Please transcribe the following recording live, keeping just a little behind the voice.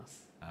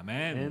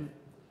Amen.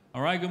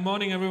 All right, good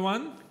morning,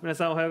 everyone. 皆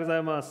さんおはようござ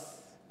いま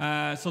す。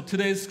So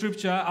today's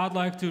scripture, I'd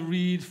like to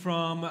read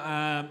from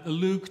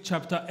Luke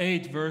chapter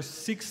 8, verse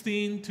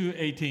 16 to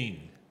 18.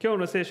 今日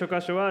の聖書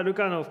箇所はル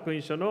カの福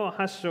音書の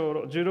8章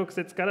16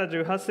節から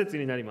18節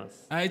になりま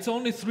す。It's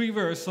only 3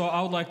 verses, so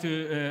I would like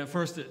to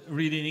first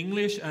read in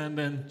English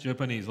and then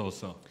Japanese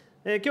also.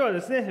 今日はで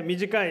すね、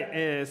短い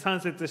3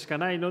節しか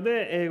ないの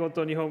で、英語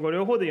と日本語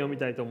両方で読み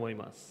たいと思い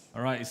ます。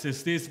All right, it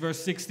says this,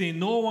 verse 16,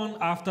 No one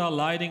after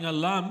lighting a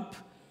lamp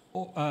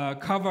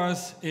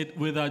covers it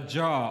with a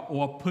jar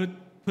or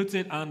puts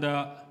it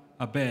under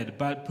a bed,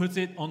 but puts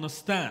it on a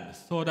stand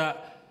so that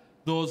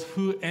those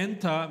who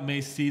enter may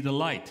see the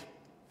light.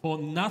 For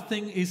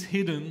nothing is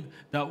hidden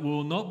that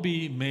will not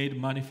be made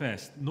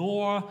manifest,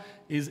 nor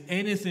is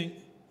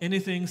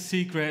anything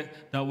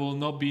secret that will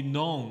not be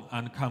known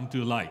and come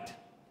to light.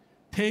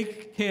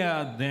 Take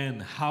care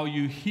then how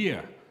you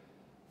hear,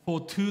 for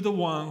to the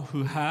one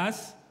who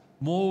has,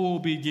 more will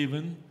be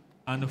given,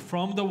 and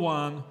from the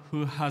one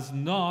who has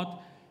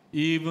not,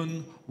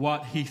 even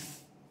what he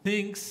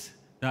thinks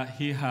that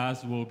he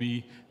has will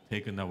be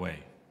taken away.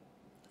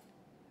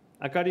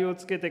 明かりを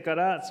つけてか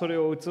らそれ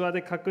を器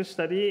で隠し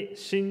たり、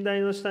寝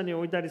台の下に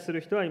置いたりする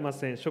人はいま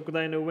せん。食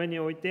台の上に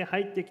置いて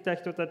入ってきた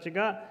人たち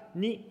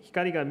に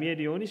光が見え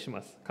るようにし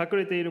ます。隠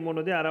れているも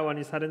のであらわ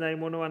にされない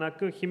ものはな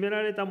く、秘め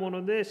られたも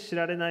ので知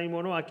られない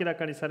もの、明ら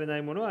かにされな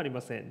いものはあり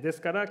ません。で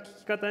すから聞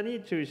き方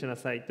に注意しな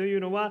さい。という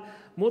のは、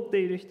持って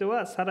いる人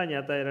はさらに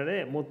与えら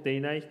れ、持ってい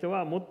ない人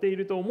は持ってい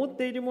ると思っ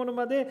ているもの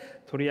ま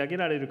で取り上げ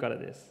られるから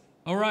です。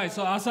All right,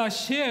 so as I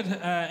shared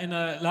in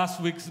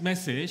last week's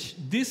message,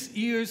 this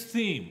year's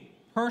theme,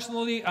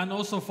 personally and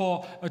also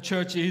for a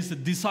church, is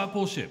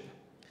discipleship.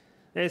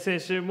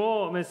 先週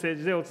もメッセー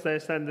ジでお伝え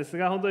したんです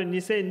が、本当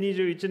に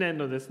2021年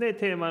のですね、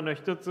テーマの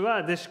一つ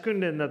は弟子訓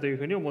練だという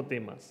ふうに思ってい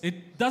ます。It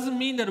doesn't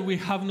mean that we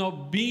have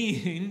not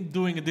been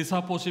doing a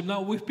discipleship.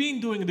 Now, we've been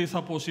doing a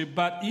discipleship,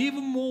 but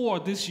even more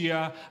this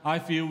year, I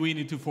feel we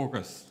need to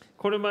focus.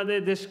 これまで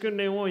弟子訓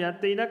練をや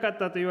っていなかっ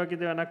たというわけ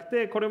ではなく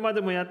て、これま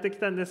でもやってき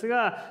たんです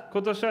が、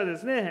今年はで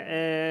す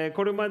ね、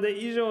これまで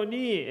以上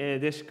に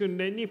弟子訓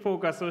練にフォー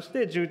カスをし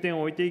て重点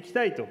を置いていき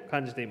たいと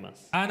感じていま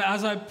す。And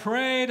as I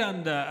prayed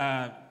and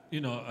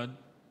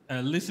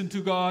listened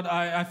to God,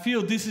 I feel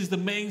this is the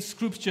main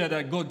scripture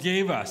that God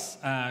gave us,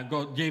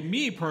 God gave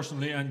me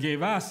personally and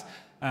gave us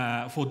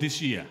for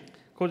this year.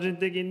 個人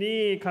的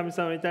に神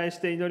様に対し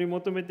て祈り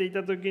求めてい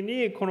たとき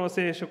に、この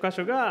聖書箇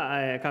所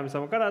が神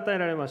様から与え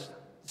られまし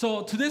た。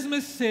So today's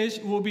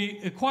message will be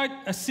quite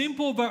a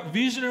simple but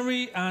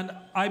visionary, and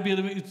I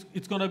believe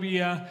it's going to be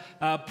a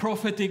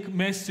prophetic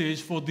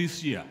message for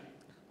this year.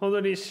 本当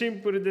にシン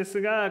プルで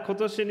すが、今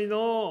年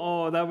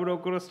のダブル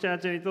クロスチャー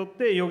チにとっ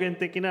て予言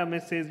的なメ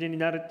ッセージに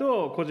なる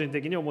と個人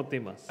的に思って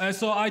います。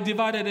So I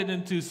divided it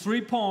into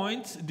 3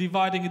 points,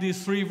 dividing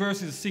these 3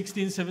 verses,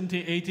 16,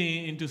 17,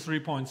 18 into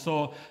 3 points.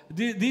 So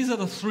these are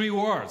the 3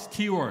 words,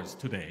 key words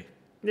today.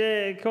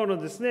 で今日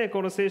のですね、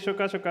この聖書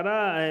箇所か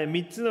ら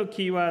3つの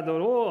キーワー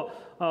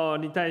ド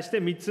に対して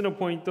3つの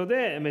ポイント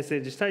でメッセ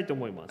ージしたいと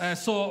思いま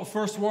す。So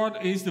first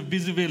word is the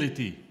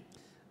visibility.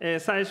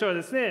 最初は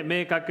ですね、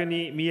明確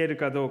に見える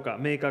かどうか、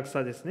明確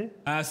さですね。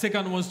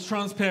Second one is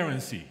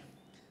transparency.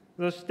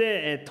 そし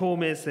て透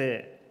明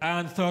性。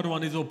And third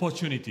one is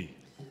opportunity.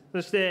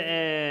 そし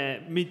て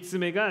3つ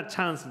目がチ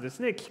ャンスです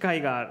ね、機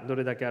会がど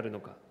れだけあるの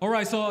か。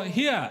Alright, so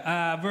here,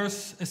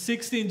 verse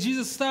 16,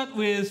 Jesus starts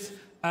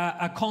with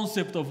a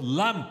concept of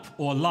lamp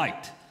or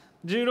light.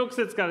 16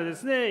節からで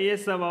すね、イエ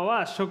ス様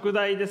は食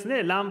台です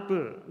ね、ラン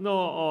プ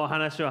の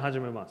話を始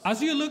めます。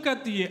As you look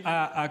at the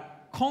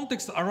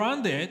context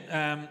around it,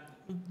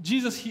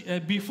 Jesus,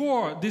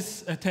 before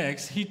this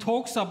text, he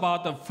talks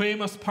about the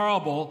famous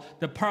parable,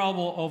 the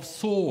parable of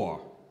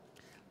sower.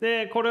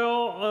 でこれ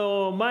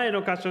を前の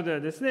箇所では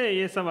ですね、イ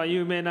エス様は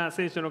有名な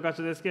聖書の箇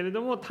所ですけれ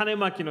ども、種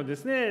まきので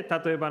すね、例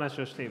え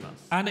話をしていま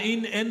す。And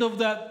in end of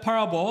that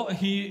parable,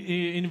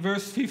 in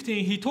verse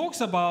 15, he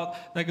talks about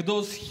like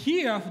those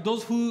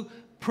who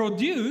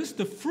produce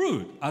the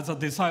fruit as a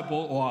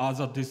disciple or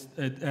as a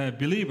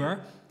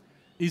believer,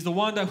 is the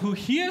one who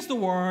hears the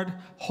word,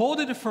 hold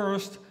it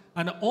first,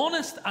 an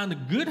honest and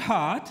good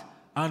heart,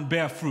 and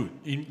bear fruit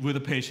with a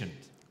patient.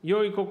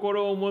 良い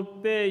心を持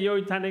って良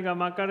い種が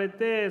まかれ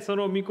て、そ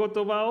の御言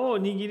葉を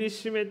握り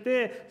しめ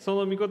て、そ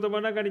の御言葉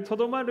の中にと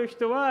どまる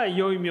人は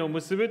良い実を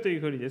結ぶとい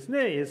うふうにです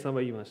ね、イエス様は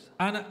言いまし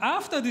た。And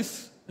after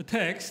this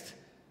text,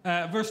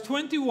 verse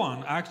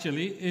 21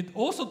 actually, it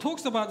also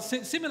talks about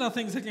similar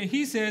things again.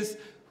 He says,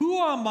 "Who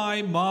are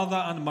my mother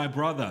and my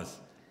brothers?"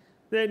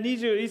 で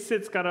21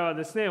節からは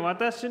ですね、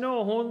私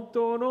の本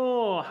当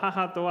の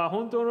母とは、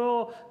本当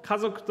の家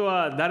族と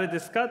は誰で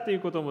すかという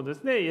こともで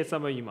すね、イエス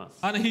様は言いま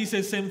す。And he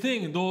says same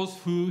thing, those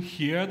who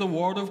hear the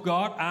word of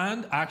God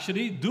and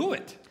actually do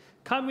it.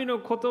 神の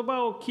言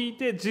葉を聞い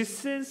て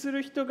実践す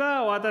る人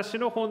が私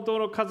の本当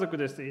の家族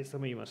ですとイエス様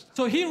は言いました。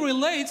So he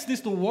relates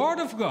this the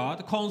word of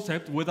God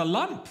concept with a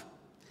lamp.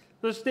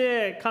 そし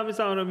て神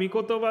様の御言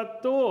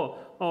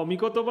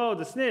葉を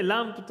ですね、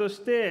ランプとし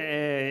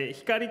て、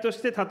光と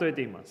して例え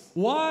ています。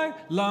Why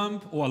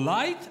lamp or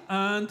light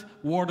and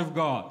word of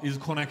God is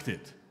connected?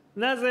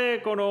 なぜ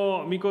こ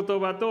の御言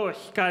葉と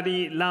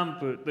光、ラン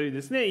プという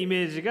ですね、イ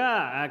メージ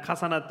が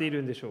重なってい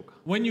るんでしょうか。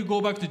When you go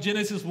back to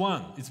Genesis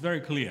 1, it's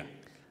very clear.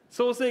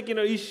 創世記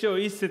の一章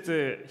一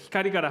節、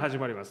光から始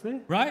まります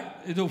ね。Right?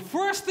 The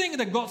first thing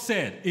that God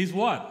said is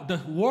what? The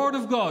word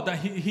of God that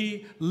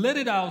he let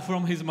it out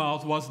from his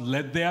mouth was,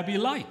 let there be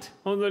light.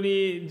 本当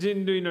に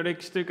人類の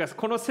歴史というか、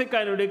この世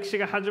界の歴史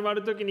が始ま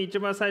るときに一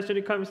番最初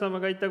に神様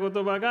が言った言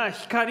葉が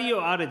光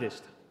よあれでし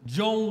た。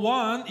John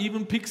 1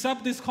 even picks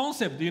up this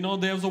concept. You know,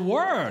 there was a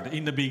word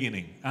in the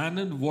beginning, and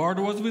the word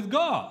was with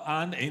God,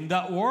 and in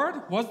that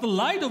word was the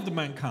light of the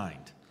mankind.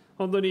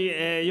 本当に、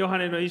ヨハ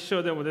ネの一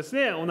章でもです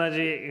ね、同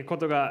じこ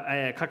とが、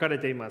書かれ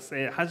ていま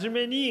す。初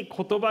めに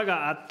言葉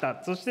があっ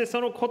た。そしてそ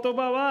の言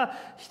葉は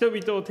人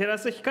々を照ら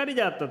す光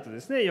であったとで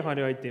すね、ヨハ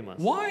ネは言っていま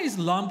す。Why is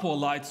lamp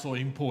or light so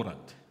important?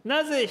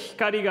 なぜ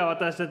光が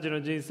私たち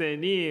の人生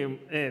に、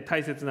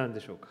大切なんで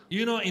しょうか。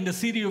You know, in the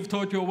city of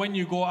Tokyo, when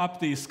you go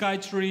up the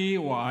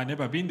Skytree, or I've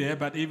never been there,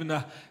 but even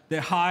the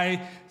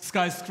high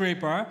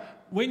skyscraper,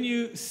 when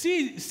you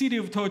see city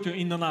of Tokyo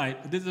in the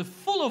night, there's a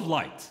full of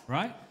light,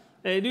 right?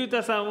 リュウ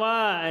タさん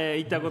は、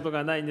行ったこと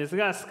がないんです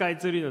が、スカイ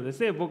ツリーので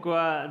すね、僕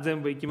は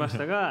全部行きまし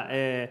たが、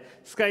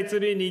スカイツ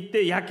リーに行っ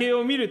て夜景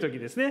を見るとき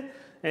ですね、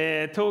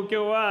東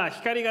京は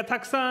光がた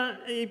くさん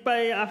いっ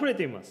ぱい溢れ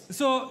ています。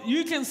So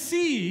you can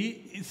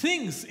see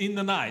things in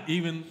the night,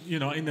 even, you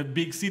know, in the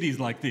big cities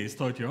like this,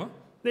 Tokyo.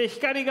 で、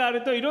光があ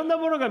るといろんな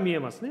ものが見え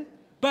ますね。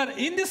But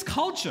in this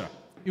culture,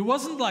 it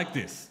wasn't like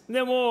this.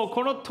 でも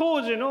この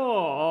当時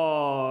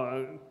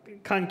の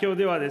環境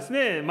ではです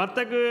ね、全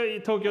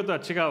く東京とは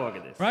違うわけ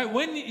です。Right?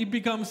 When it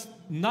becomes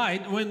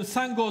night, when the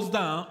sun goes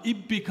down,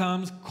 it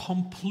becomes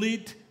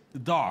complete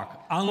dark.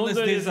 本 Unless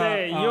当にで there's すね、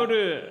 a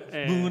夜、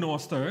 moon or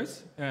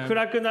stars.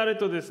 暗くなる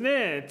とです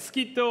ね、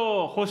月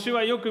と星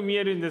はよく見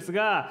えるんです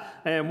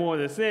が、もう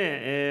です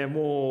ね、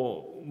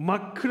もう真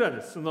っ暗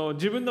です。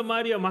自分の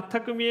周りは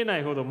全く見えな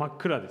いほど真っ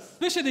暗です。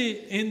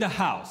Especially in the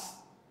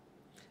house.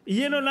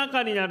 家の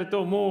中になる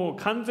ともう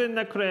完全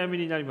な暗闇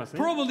になります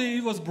ね。Probably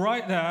it was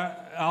brighter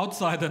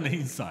outside than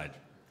inside.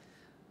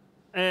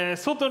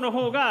 外の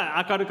方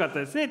が明るかった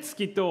ですね、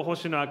月と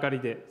星の明か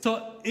りで。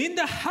So in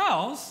the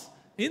house,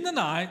 in the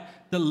night,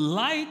 the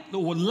light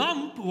or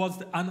lamp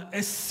was an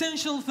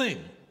essential thing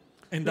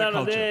in な that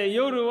の culture. で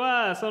夜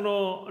はそ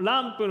の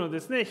ランプので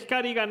すね、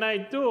光がな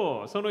い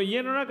とその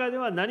家の中で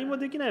は何も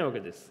できないわけ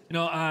です。You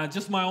know,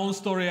 just my own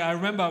story. I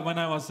remember when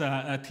I was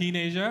a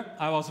teenager,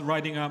 I was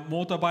riding a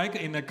motorbike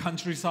in the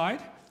countryside.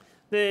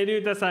 で、リ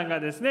ュウタさんが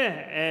です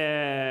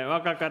ね、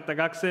若かった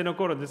学生の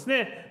頃です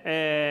ね、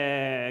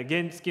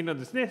原付の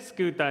ですね、ス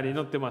クーターに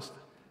乗ってました。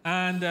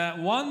And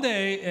one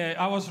day,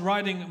 I was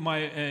riding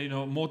my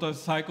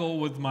motorcycle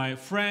with my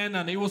friend,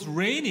 and it was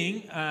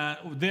raining.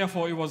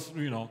 Therefore, it was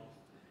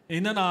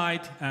in the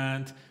night,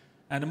 and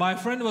my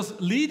friend was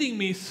leading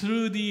me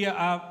through the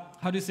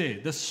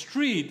the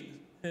street.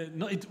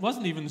 No, it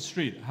wasn't even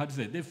street.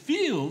 The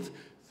field,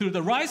 through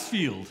the rice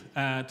field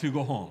to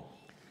go home.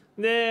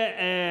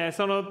 で、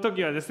その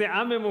時はですね、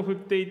雨も降っ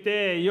てい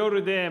て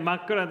夜で真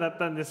っ暗だっ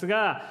たんです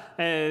が、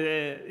リ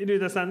ュウ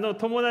タさんの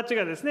友達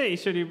がですね、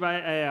一緒に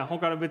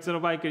他の別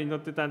のバイクに乗っ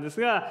てたんです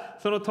が、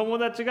その友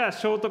達が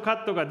ショートカ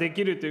ットがで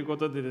きるというこ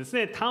とでです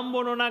ね、田ん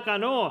ぼの中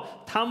の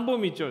田んぼ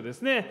道をで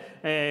す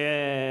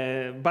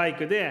ね、バイ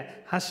ク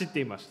で走っ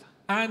ていました。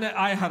And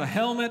I had a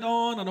helmet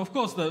on, and of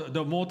course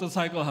the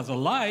motorcycle has a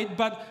light,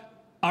 but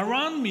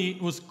around me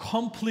was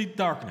complete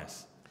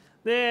darkness.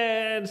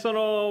 で、そ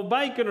の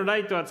バイクのラ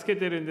イトはつけ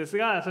てるんです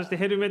が、そして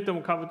ヘルメット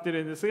もかぶって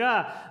るんです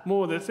が、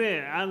もうです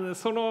ね、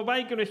そのバ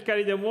イクの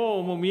光で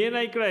もう見え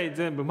ないくらい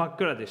全部真っ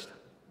暗でした。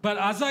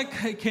But as I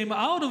came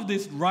out of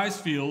this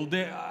rice field,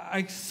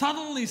 I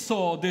suddenly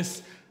saw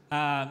this,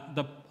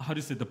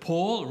 the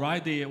pole,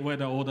 right?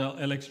 Where all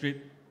the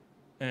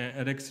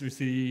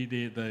electricity,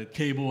 the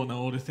cable and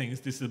all the things.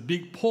 This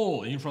big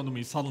pole in front of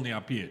me suddenly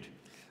appeared.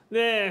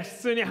 で、普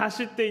通に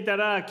走っていた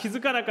ら気づ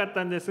かなかっ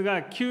たんです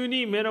が、急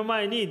に目の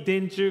前に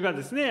電柱が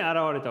ですね、現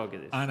れたわけ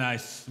です。And I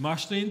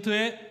smashed into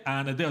it,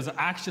 and there was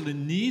actually a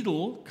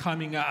needle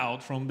coming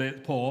out from the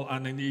pole,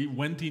 and then it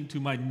went into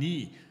my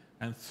knee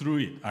and through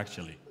it,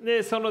 actually.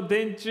 で、その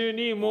電柱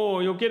にも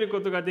う避ける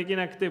ことができ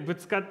なくてぶ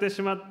つかってし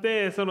まっ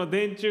て、その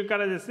電柱か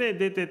らですね、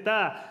出て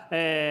た、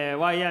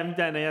ワイヤーみ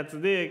たいなやつ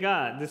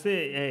がです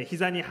ね、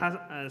膝に刺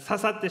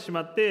さってしま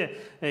っ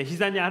て、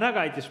膝に穴が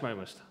開いてしまい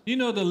ました。You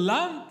know, the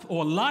lamp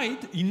or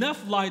light,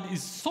 enough light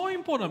is so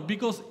important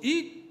because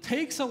it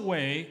takes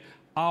away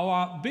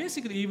our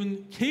basically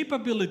even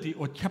capability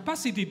or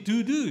capacity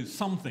to do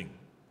something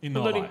in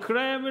our 本当に life.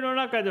 暗闇の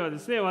中ではで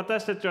すね、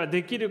私たちは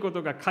できるこ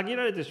とが限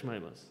られてしま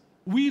います。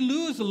We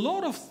lose a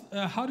lot of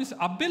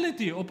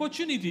ability,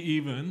 opportunity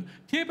even,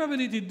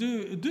 capability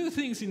to do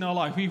things in our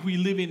life if we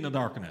live in the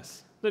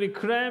darkness. 本当に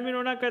暗闇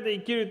の中で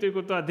生きるという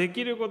ことはで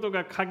きること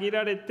が限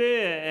られ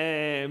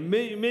て、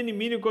目に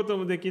見ること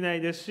もできな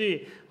いです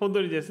し、本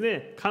当にです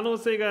ね、可能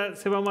性が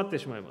狭まって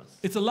しまいます。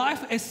It's a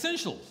life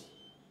essential.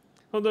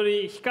 本当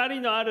に光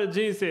のある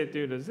人生と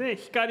いうのはですね、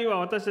光は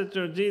私たち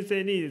の人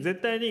生に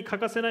絶対に欠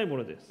かせないも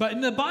のです。But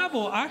in the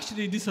Bible,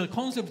 actually, this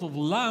concept of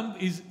lamp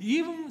is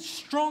even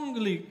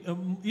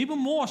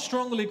more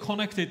strongly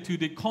connected to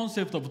the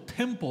concept of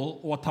temple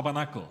or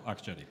tabernacle,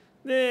 actually.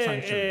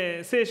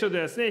 で、聖書で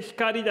はですね、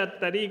光だっ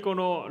たりこ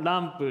の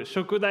ランプ、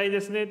燭台で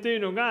すねという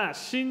のが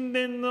神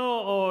殿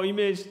のイ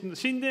メー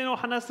ジ、神殿を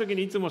話すとき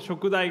にいつも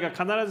燭台が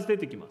必ず出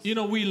てきます。You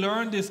know, we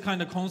learned this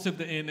kind of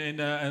concept in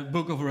the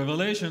book of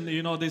Revelation.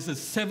 You know, there's a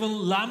 7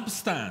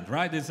 lampstand,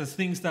 right? There's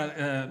things that,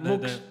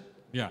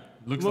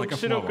 looks 黙 like a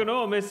示録 flower.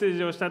 のメッセー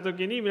ジをしたと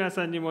きに皆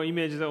さんにもイ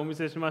メージでお見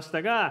せしまし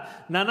た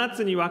が、7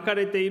つに分か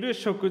れている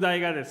燭台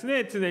がです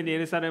ね、常にエ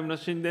ルサレムの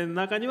神殿の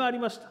中にはあり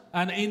ました。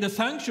And in the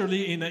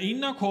sanctuary, in the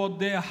inner court,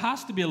 there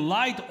has to be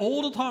light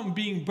all the time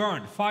being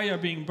burned, fire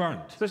being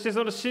burned. そして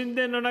その神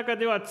殿の中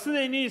では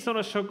常にそ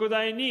の燭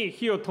台に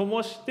火を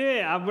灯し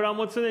て油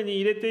も常に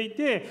入れてい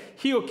て、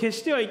火を消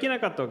してはいけな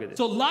かったわけです。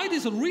 So light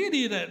is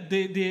really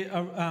the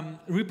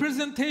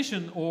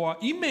representation or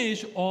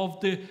image of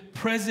the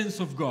presence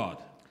of God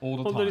all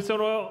the 本当に time. そ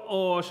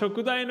の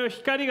燭台の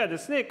光がで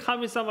すね、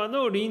神様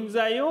の臨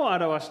在を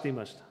表してい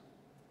ました。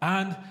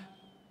 And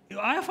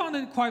I found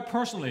it quite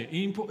personally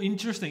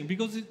interesting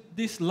because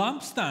this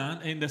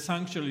lampstand in the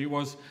sanctuary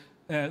was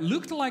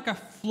looked like a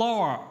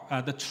flower,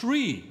 the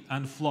tree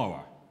and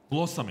flower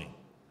blossoming.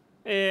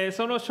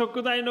 その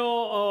燭台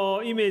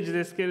のイメージ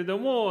ですけれど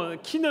も、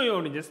木のよ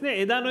うにですね、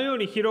枝のよう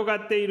に広が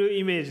っている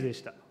イメージで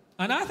した。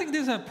 And I think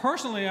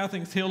personally, I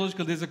think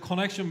theologically, there's a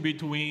connection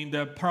between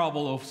the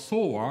parable of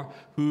sower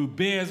who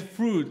bears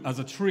fruit as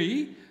a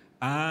tree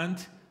and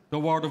the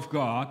word of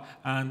God,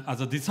 and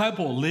as a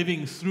disciple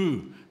living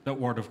through the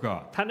word of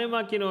God. 種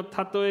まきの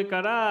例え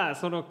から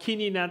その木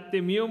になっ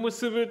て実を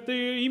結ぶと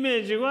いうイメ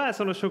ージは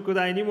その燭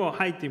台にも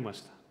入っていま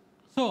した。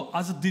 So,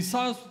 as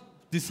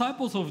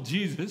disciples of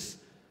Jesus,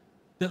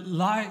 the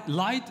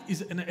light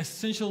is an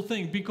essential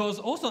thing because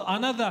also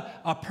another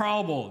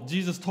parable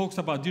Jesus talks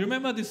about. Do you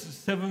remember these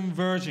 7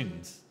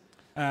 virgins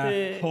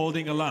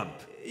holding a lamp?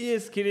 イエ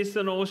ス・キリス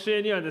トの教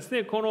えにはです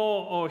ね、こ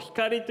の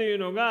光という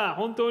のが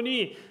本当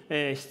に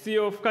必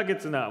要不可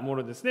欠なも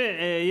のです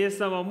ね。イエス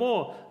様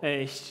も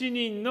7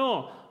人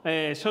の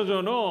処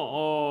女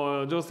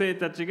の女性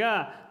たち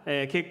が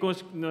結婚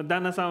式の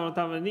旦那様の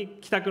ために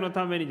帰宅の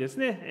ためにです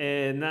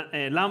ね、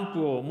ラン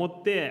プを持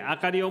って明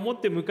かりを持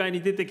って迎え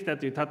に出てきた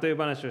という例え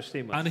話をして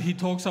います。 And he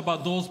talks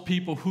about those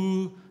people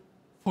who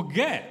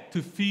forget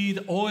to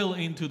feed oil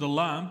into the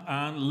lamp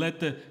and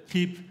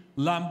keep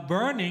lamp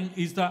burning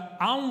is the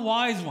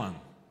unwise one,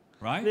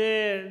 right?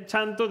 でち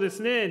ゃんとで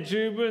すね、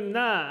十分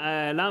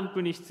なラン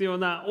プに必要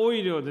なオ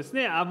イルをです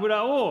ね、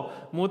油を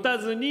持た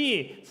ず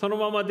にその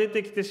まま出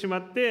てきてしま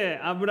って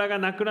油が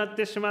なくなっ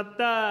てしまっ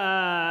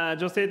た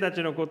女性た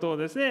ちのことを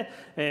です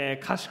ね、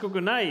賢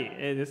くない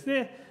です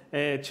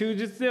ね、忠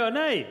実では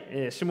ない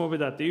しもべ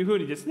だというふう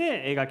にです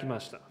ね、描きま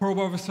した。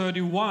 Proverbs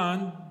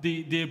 31,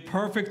 the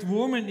perfect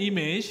woman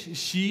image,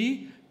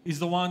 she is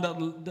the one that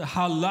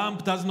her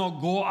lamp does not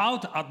go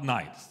out at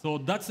night. So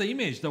that's the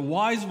image. The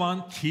wise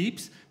one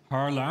keeps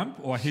her lamp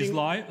or his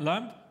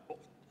lamp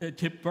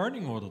keep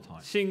burning all the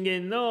time. 箴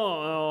言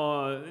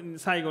の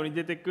最後に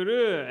出てく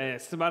る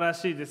素晴ら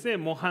しいですね、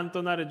模範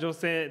となる女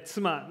性、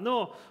妻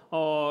の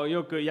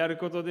よくやる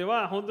ことで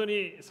は、本当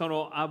にそ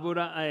の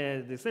油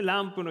ですね、ラ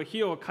ンプの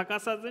火を欠か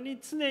さずに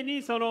常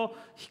にその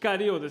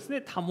光をです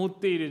ね、保っ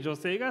ている女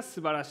性が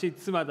素晴らしい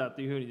妻だ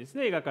というふうにです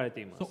ね、描かれ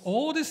ています。 So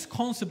all this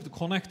concept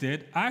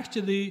connected,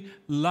 actually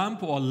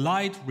lamp or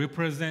light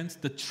represents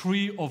the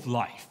tree of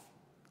life.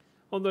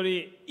 本当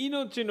に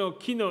命の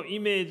木のイ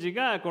メージ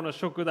がこの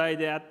燭台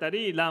であった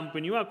りラン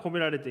プには込め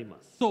られていま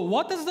す。 So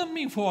what does that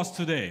mean for us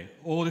today?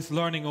 All this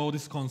learning, all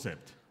this concept.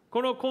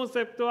 このコン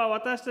セプトは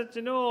私た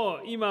ちの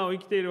今を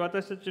生きている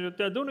私たちにとっ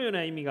てはどのよう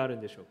な意味がある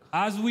んでしょうか。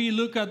 As we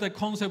look at the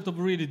concept of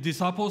really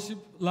discipleship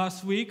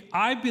last week,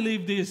 I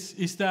believe this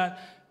is that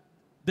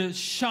the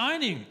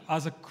shining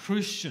as a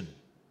Christian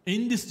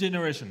in this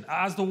generation,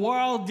 as the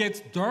world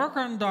gets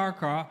darker and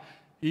darker,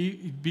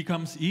 it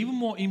becomes even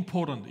more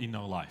important in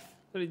our life.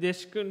 弟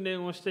子訓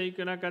練をしてい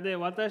く中で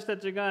私た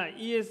ちが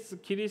イエス・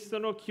キリスト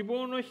の希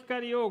望の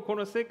光をこ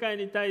の世界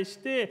に対し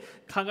て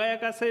輝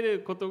かせ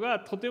ることが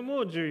とて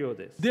も重要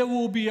です。 There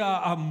will be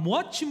a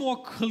much more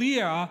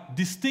clear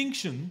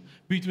distinction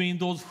between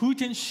those who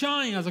can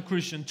shine as a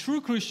Christian,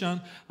 true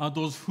Christian, and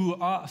those who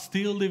are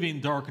still living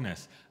in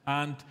darkness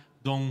and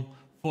don't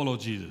follow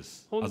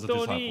Jesus 本 as a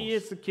当にイエ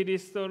disciple. ス・キリ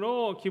スト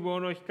の希望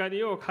の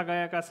光を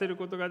輝かせる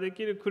ことがで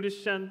きるクリ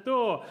スチャン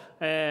と、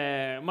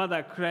ま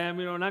だ暗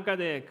闇の中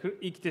で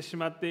生きてし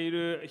まってい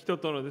る人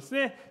とのです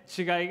ね、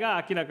違い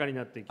が明らかに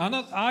なっていきます。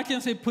 And I can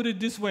say, put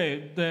it this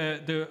way,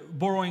 the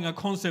borrowing a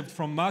concept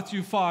from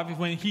Matthew 5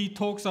 when he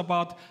talks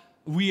about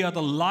we are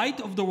the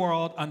light of the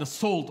world and the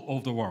salt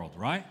of the world,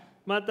 right?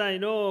 マタイ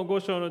の5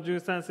章の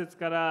13節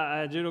か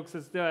ら16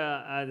節で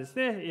はです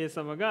ね、イエス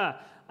様が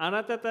あ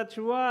なたた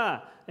ち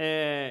は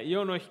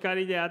世の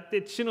光であっ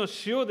て地の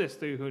塩です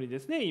というふうにで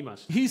すね言いま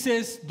した。He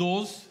says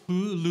those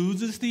who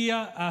loses the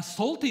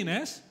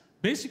saltiness,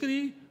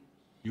 basically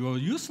you are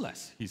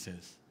useless, he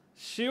says.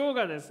 塩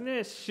がです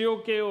ね、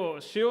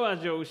塩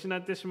味を失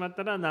ってしまっ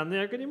たら何の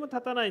役にも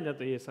立たないんだ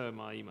とイエス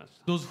様は言いまし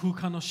た。Those who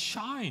cannot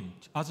shine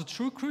as a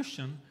true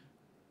Christian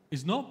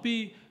is not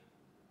be,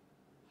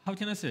 how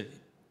can I say it?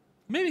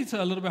 Maybe it's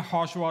a little bit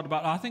harsh word,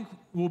 but I think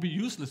we'll be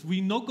useless.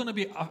 We're not going to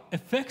be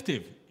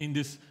effective in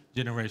this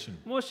generation.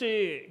 も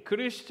しク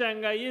リスチャ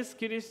ンがイエス・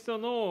キリスト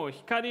の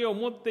光を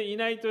持ってい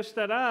ないとし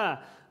た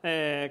ら、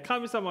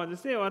神様はで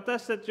すね、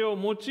私たちを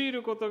用い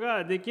ること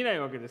ができない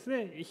わけです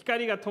ね。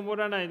光が灯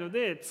らないの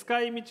で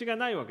使い道が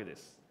ないわけで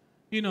す。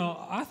You know,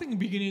 I think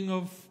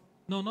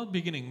not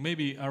beginning,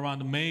 maybe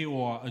around May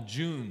or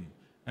June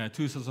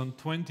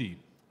 2020,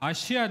 I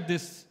shared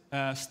this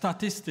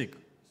statistic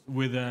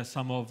with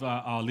some of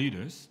our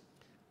leaders.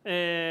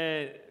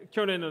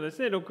 去年のです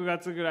ね6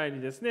月ぐらい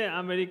にですね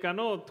アメリカ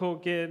の統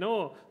計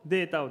の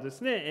データをで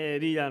すね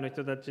リーダーの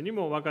人たちに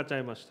も分かっちゃ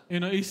いました。You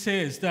know, it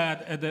says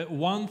that the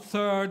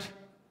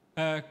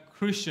 1/3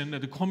 Christian,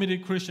 the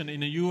committed Christian in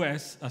the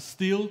U.S. are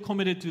still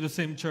committed to the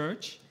same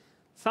church.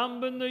 3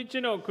分の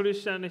1のクリ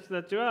スチャンの人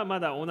たちは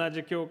まだ同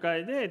じ教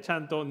会でちゃ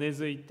んと根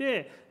付い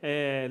て、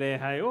礼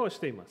拝をし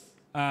ています。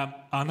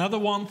Another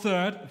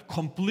 1/3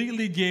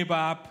 completely gave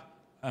up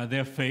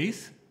their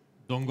faith,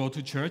 don't go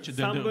to church,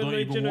 3分 don't の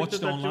even 1の watch 人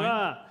the たち online.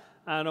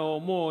 は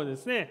もうで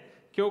すね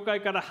教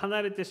会から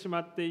離れてしま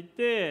ってい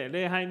て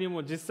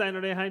実際の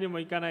礼拝にも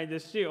行かないで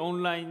すしオ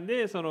ンライン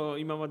で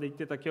今まで行っ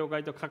てた教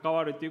会と関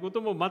わるというこ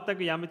とも全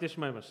くやめてし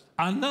まいまし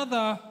た。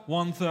 Another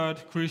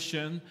 1/3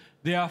 Christian,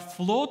 they are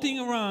floating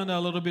around a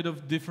little bit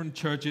of different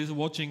churches,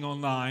 watching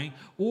online,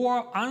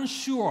 or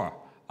unsure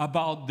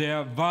about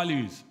their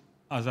values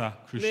as a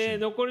で Christian.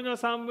 残りの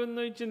3分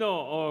の1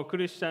のク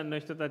リスチャンの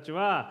人たち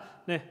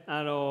は、ね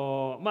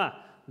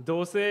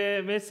どう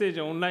せメッセージ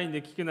をオンラインで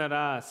聞くな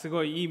らす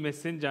ごいいいメッ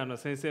センジャーの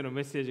先生の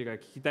メッセージが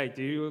聞きたい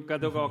というか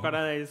どうかわか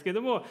らないですけ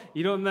ども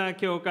いろんな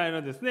教会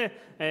のですね、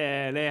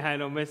礼拝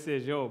のメッセ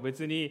ージを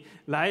別に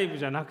ライブ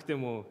じゃなくて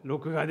も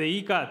録画でい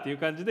いかっていう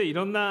感じでい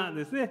ろんな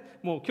ですね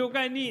もう教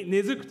会に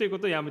根付くというこ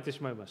とをやめて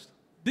しまいました。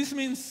 This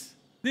means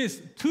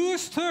this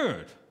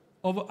 2/3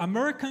 of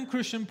American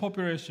Christian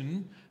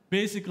population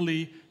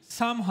basically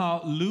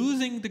somehow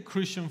losing the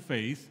Christian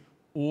faith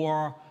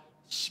or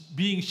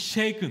being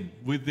shaken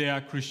with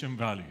their Christian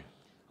value.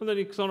 本当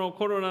にその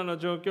コロナの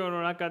状況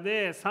の中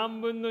で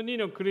3分の2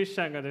のクリス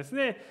チャンがです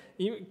ね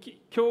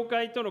教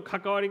会との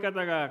関わり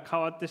方が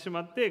変わってしま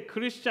ってク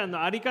リスチャンの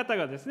在り方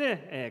がです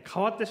ね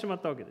変わってしま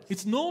ったわけです。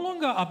 It's no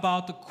longer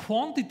about the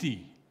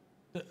quantity,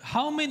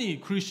 how many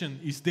Christian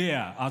is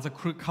there as a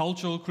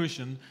cultural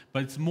Christian,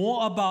 but it's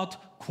more about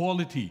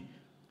quality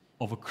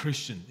of a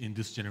Christian in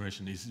this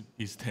generation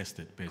is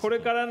tested, これ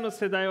basically. からの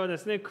世代はで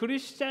すねクリ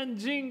スチャン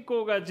人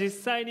口が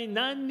実際に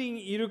何人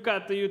いる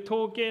かという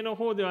統計の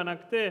方ではな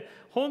くて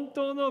本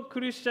当のク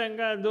リスチャン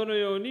がどの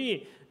よう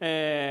に、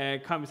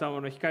神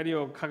様の光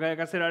を輝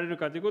かせられる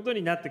かということ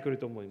になってくる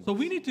と思います。 So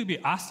we need to be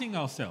asking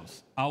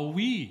ourselves, are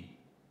we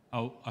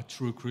a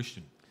true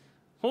Christian?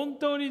 本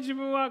当に自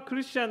分はク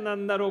リスチャンな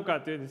んだろう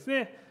かというです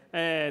ね、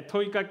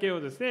問いかけ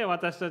をですね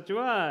私たち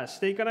はし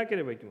ていかなけ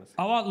ればいけません。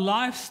 Our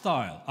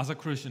lifestyle as a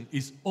Christian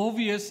is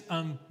obvious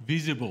and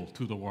visible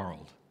to the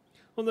world.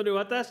 本当に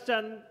私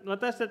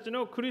たち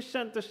のクリスチ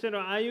ャンとして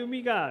の歩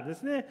みがで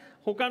すね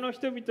他の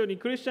人々に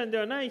クリスチャンで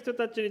はない人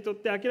たちにとっ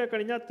て明らか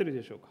になっている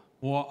でしょうか。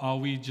 Or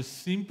are we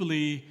just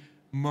simply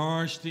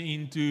merged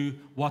into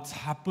what's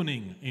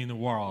happening in the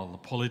world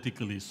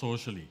politically,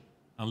 socially,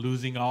 and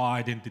losing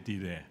our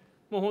identity there?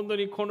 もう本当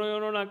にこの世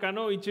の中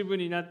の一部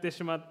になって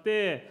しまっ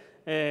て、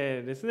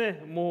です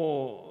ね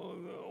も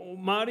う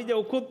周りで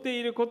起こって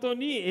いること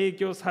に影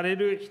響され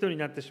る人に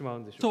なってしまう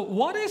んでしょう。 So,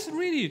 what is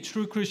really a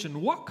true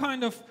Christian? What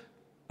kind of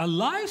a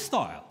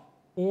lifestyle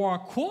or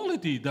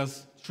quality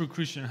does true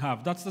Christian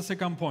have? That's the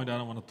second point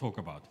I want to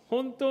talk about.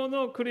 本当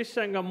のクリス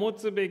チャンが持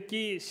つべ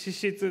き資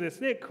質で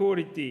すね、クオ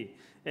リテ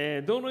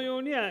ィ、どのよ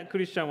うにク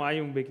リスチャンは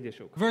歩むべきで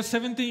しょうか。 Verse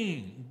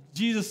 17,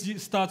 Jesus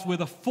starts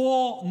with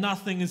for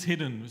nothing is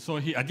hidden. So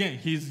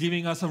he's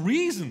giving us a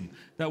reason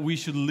that we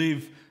should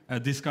live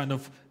this kind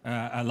of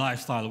a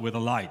lifestyle with the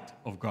light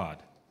of God.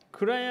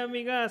 暗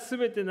闇がす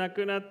べてな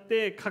くなっ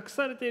て隠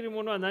されている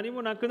ものは何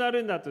もなくな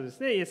るんだとです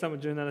ね、イエス様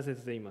17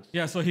節で言います。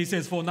 Yeah, so he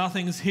says, for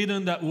nothing is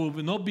hidden that will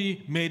not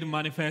be made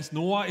manifest,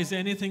 nor is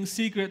anything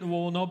secret that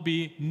will not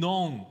be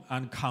known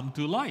and come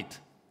to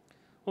light.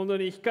 本当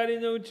に光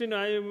のうちを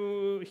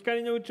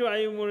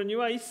歩む者に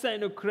は一切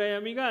の暗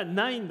闇が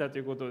ないんだと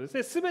いうことをです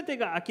ね、すべて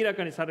が明ら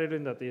かにされる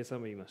んだとイエス様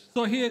は言いました。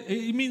 So here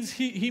he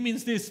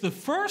means this: the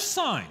first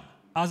sign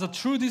as a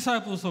true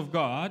disciples of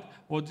God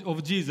or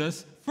of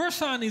Jesus, first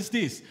sign is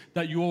this: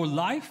 that your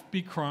life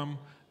become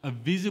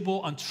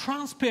visible and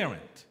transparent.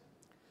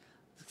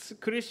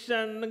 クリスチ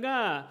ャン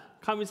が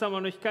神様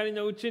の光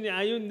のうちに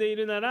歩んでい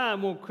るなら、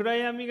もう暗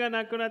闇が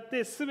なくなっ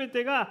て、すべ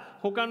てが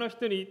他の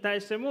人に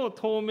対しても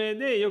透明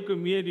でよく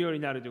見えるように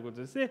なるということ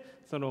ですね。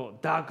その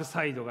ダーク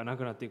サイドがな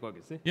くなっていくわけ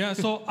ですね。Yeah,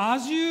 so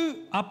as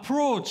you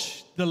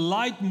approach the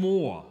light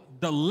more,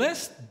 the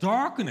less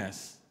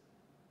darkness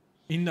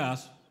in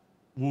us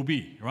will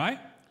be, right?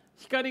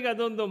 光が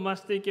どんどん増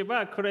していけ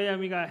ば暗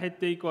闇が減っ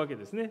ていくわけ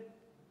ですね。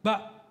But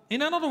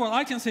in another word,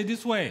 I can say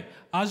this way: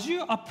 as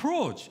you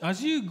approach,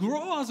 as you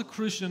grow as a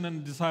Christian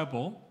and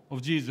disciple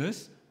of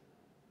Jesus,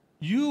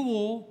 you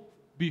will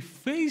be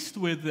faced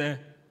with the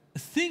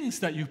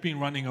things that you've been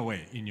running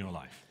away in your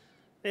life.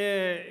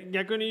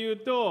 逆に言う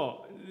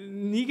と、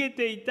逃げ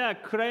ていた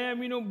暗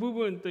闇の部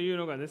分という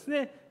のがです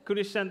ね、ク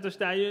リスチャンとし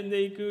て歩ん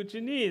でいくう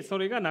ちにそ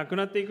れがなく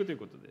なっていくという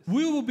ことです。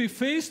We will be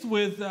faced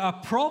with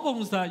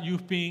problems that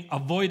you've been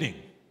avoiding.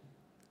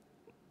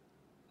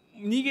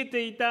 逃げ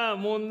ていた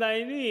問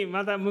題に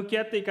また向き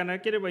合っていかな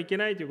ければいけ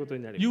ないということ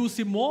になります。You will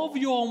see more of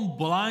your own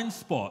blind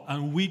spot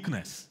and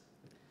weakness.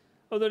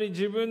 本当に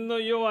自分の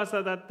弱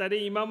さだった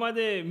り、今ま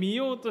で見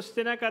ようとし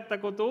てなかった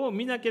ことを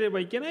見なければ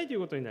いけないとい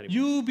うことになります。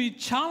You will be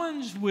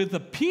challenged with the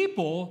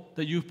people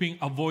that you've been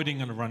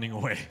avoiding and running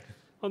away.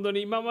 本当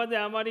に今まで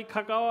あまり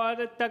関わ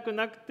りたく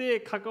なくて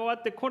関わ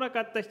ってこな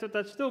かった人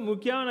たちと向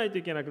き合わないと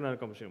いけなくなる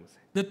かもしれません。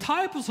The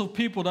types of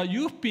people that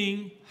you've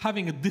been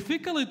having a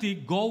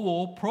difficulty go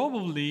will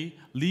probably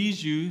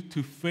lead you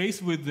to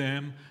face with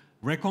them,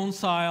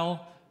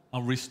 reconcile,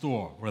 and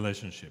restore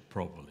relationship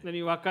probably. 本当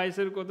に和解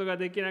することが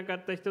できなか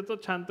った人と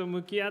ちゃんと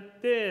向き合っ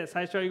て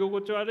最初は居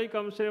心地悪い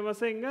かもしれま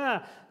せん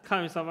が、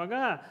神様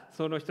が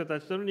その人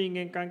たちとの人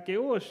間関係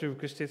を修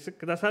復して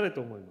くださると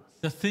思いま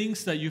す。The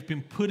things that you've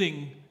been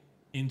putting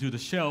into the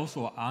shelves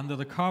or under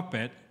the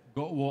carpet,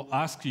 God will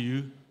ask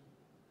you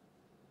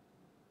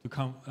to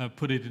come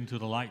put it into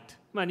the light.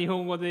 日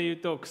本語で言う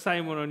と臭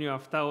いものには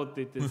蓋をって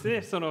言ってです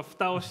ねその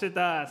蓋をして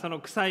たその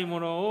臭いも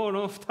の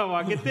の蓋を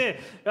開けて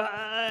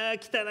ああ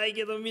汚い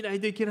けど見ない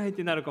といけないっ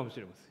てなるかもし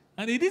れませ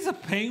ん。And it is a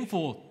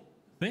painful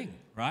thing,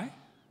 right?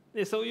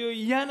 でそういう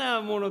嫌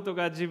なものと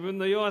か自分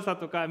の弱さ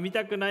とか見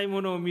たくない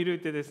ものを見る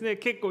ってですね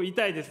結構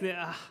痛いですね。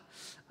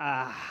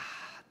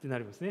ってな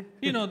りますね。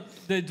You know,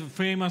 the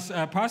famous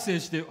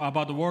passage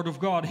about the Word of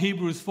God,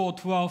 Hebrews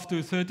 4:12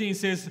 to 13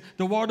 says,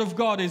 the Word of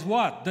God is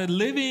what? The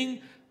living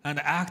and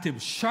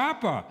active,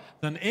 sharper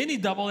than any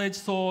double-edged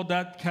sword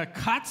that can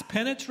cut,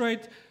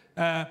 penetrate,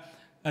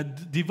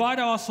 divide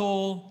our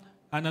soul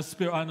and a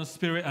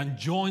spirit and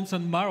joints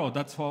and marrow.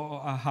 That's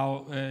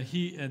how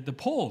the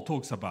Paul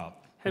talks about.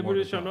 ヘブ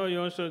ル書の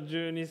4章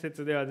12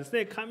節ではです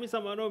ね、神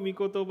様の御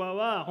言葉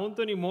は本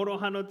当に諸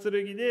刃の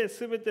剣で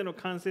全ての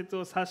関節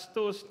を差し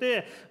通し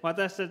て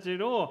私たち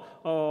の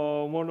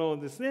ものを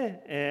です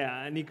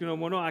ね、肉の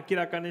ものを明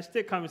らかにし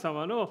て神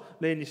様の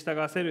霊に従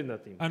わせるんだ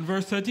と言います。And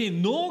verse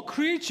 13, no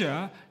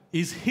creature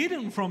is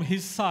hidden from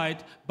his sight,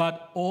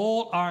 but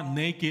all are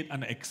naked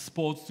and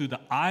exposed to the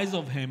eyes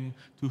of him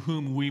to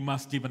whom we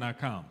must give an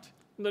account.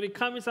 本当に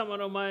神様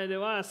の前で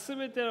は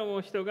全て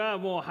の人が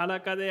もう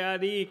裸であ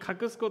り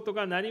隠すこと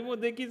が何も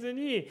できず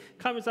に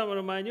神様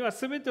の前には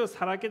全てを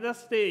さらけ出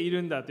してい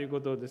るんだというこ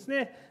とをです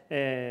ね、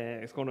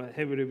この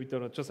ヘブル人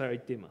の著者は言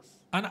っていま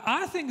す。And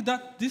I think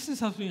that this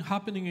has been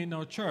happening in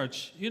our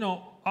church. You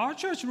know, our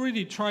church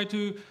really try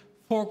to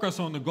focus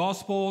on the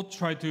gospel,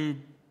 try to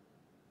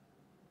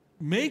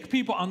make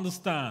people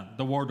understand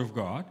the word of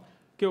God.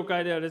 教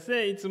会ではです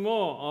ね、いつ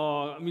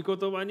も御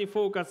言葉に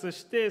フォーカス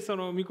してそ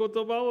の御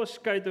言葉をし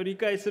っかりと理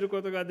解するこ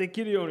とがで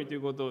きるようにとい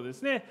うことをで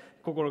すね、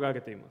心が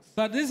けています。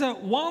But there's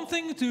one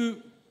thing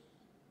to,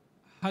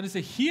 how to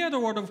say, hear the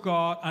word of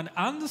God and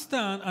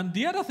understand, and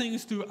the other thing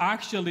is to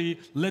actually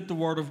let the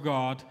word of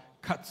God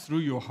cut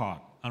through your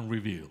heart and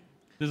reveal.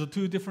 There's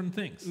two different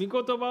things.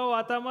 御言葉を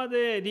頭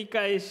で理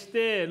解し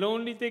て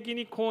論理的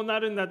にこうな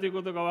るんだという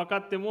ことが分か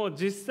っても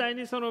実際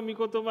にその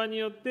御言葉に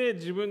よって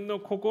自分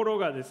の心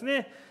がです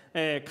ね、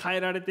変え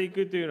られてい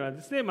くというのは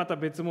ですねまた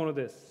別物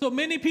です。So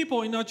many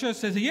people in our church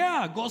says,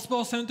 yeah,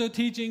 gospel-centered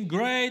teaching,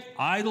 great.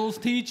 Idols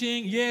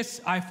teaching,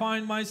 yes, I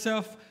find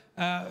myself,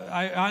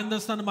 I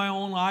understand my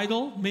own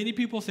idol. Many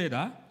people say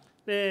that.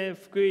 で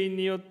福音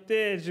によっ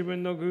て自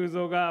分の偶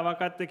像が分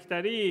かってき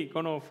たり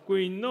この福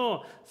音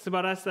の素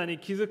晴らしさに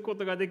気づくこ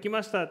とができ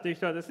ましたという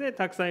人はですね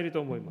たくさんいると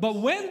思います。But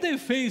when they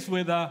face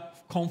with a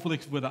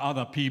conflict with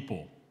other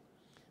people,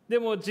 で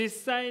も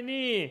実際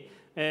に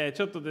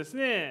ちょっとです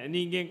ね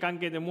人間関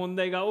係で問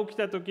題が起き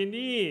たとき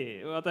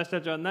に私た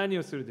ちは何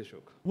をするでしょ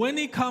うか。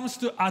 when it comes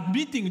to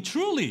admitting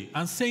truly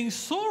and saying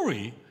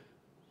sorry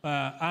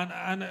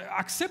and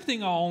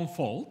accepting our own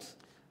fault,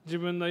 自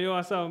分の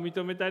弱さを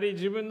認めたり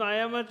自分の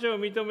過ちを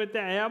認めて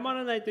謝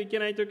らないといけ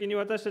ないときに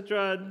私たち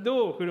は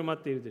どう振る舞っ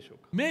ているでしょう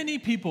か。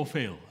 many people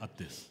fail at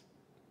this.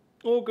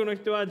 多くの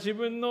人は自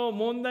分の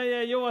問題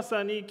や弱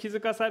さに気づ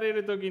かされ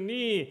るとき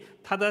に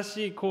正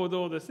しい行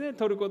動をですね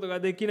取ることが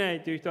できな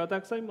いという人は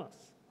たくさんいま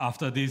す。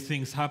 After these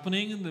things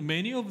happening,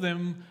 many of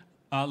them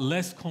are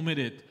less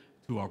committed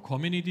to our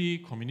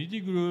community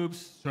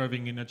groups,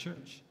 serving in a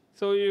church.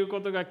 そういうこ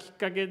とがきっ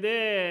かけ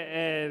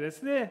で、で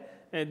す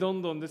ね、ど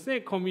んどんです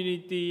ね、コミュ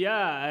ニティ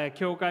や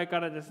教会か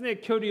らですね、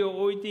距離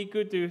を置いてい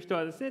くという人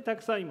はですね、た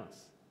くさんいま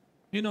す。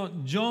You know,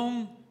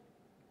 John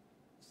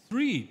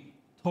 3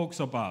 talks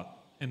about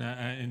in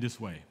this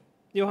way.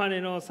 ヨハ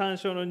ネの3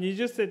章の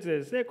20節で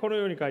ですね、この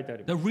ように書いてあ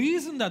ります。The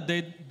reason that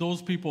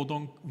those people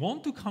don't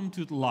want to come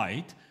to the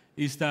light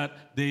is that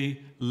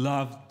they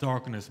love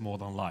darkness more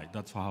than light.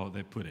 That's how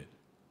they put it.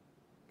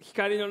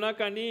 光の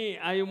中に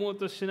歩もう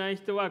としない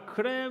人は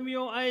暗闇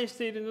を愛し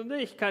ているの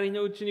で光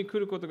のうちに来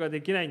ることが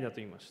できないんだと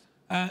言いまし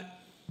た。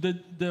The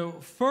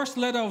first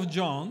letter of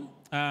John,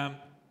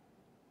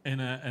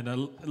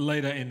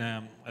 later in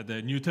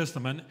the New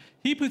Testament,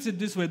 he puts it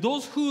this way: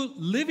 those who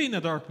live in the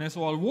darkness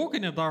or walk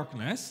in the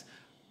darkness,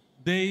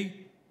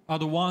 they are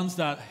the ones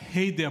that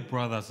hate their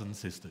brothers and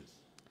sisters.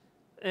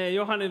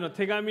 ヨハネの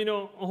手紙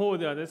の方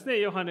ではですね、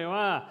ヨハネ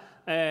は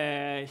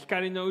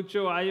光のうち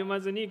を歩ま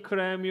ずに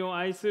暗闇を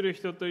愛する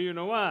人という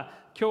のは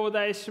兄弟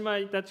姉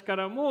妹たちか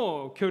ら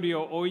も距離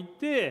を置い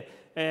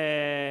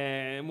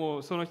て、も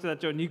うその人た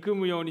ちを憎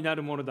むようにな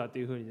るものだと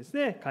いうふうにです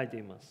ね書いて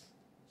います。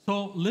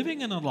So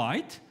living in the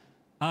light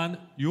and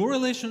your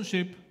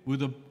relationship with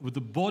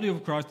the body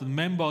of Christ, the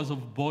members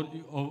of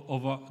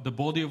the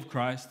body of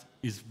Christ,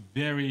 is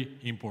very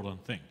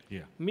important thing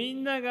here. み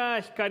んなが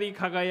光り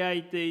輝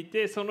いてい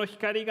て、その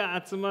光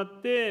が集ま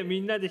ってみ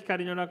んなで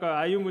光の中を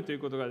歩むという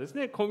ことがです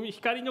ね、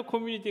光のコ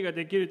ミュニティが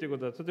できるというこ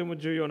とはとても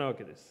重要なわ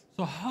けです。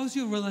So how's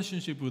your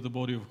relationship with the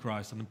body of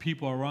Christ and the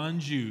people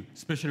around you,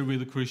 especially with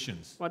the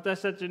Christians?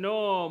 私たち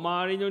の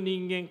周りの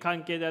人間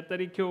関係であった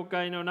り、教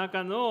会の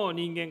中の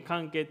人間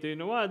関係という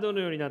のはどの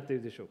ようになってい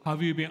るでしょうか。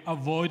 Have you been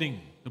avoiding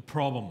the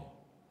problem,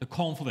 the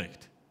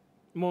conflict?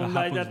 問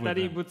題だった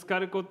りぶつか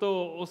るこ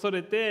とを恐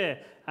れ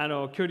て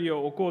距離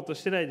を置こうと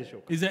してないでしょ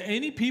うか。 Is there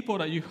any people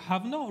that you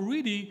have not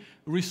really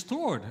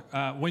restored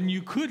when you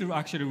could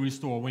actually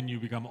restore when you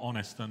become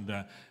honest and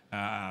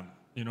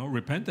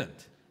repentant?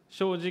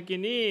 正直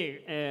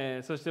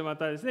に、そしてま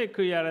たですね、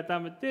悔い改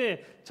め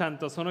てちゃん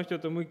とその人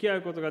と向き合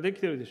うことができ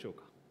ているでしょう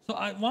か。 So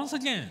once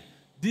again,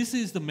 this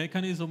is the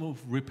mechanism of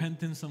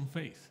repentance and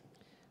faith.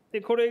 で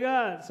これ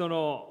がそ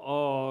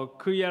の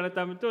悔い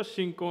改めと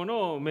信仰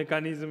のメカ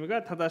ニズム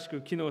が正し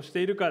く機能し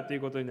ているかという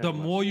ことになり The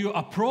ます。 more you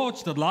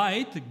approach the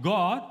light,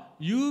 God,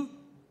 you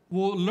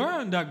will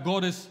learn that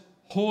God is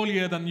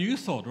holier than you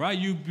thought, right?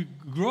 You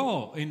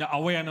grow in the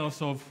awareness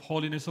of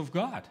holiness of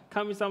God.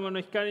 神様の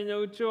光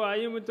のうちを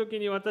歩むとき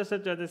に私た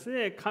ちはです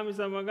ね、神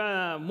様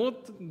がもっ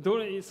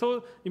と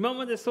今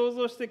まで想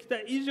像してき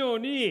た以上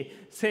に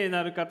聖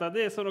なる方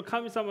で、その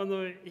神様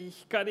の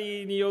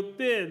光によっ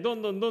てど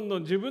んど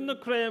ん自分の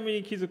暗闇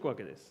に気づくわ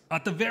けです。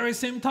 At the very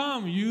same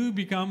time, you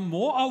become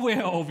more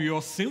aware of your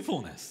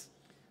sinfulness.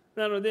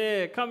 なの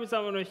で神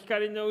様の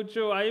光のうち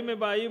を歩め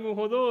ば歩む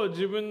ほど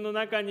自分の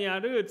中にあ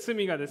る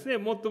罪がですね、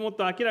もっともっ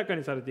と明らか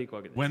にされていく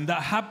わけです。 When that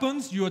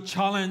happens, you are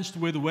challenged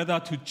with whether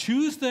to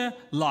choose the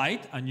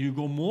light and you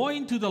go more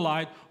into the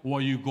light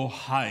or you go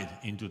hide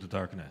into the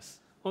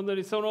darkness. 本当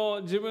にそ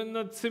の自分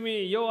の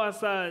罪、弱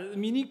さ、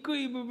醜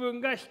い部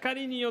分が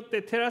光によっ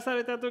て照らさ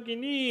れたとき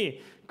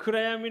に暗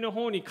闇の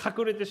方に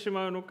隠れてし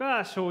まうの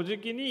か、正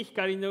直に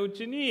光のう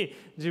ちに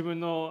自分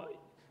の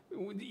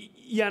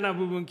嫌な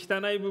部分、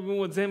汚い部分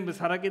を全部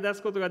さらけ出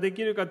すことがで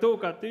きるかどう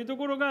かというと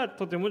ころが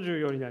とても重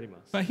要になりま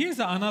す。 But here's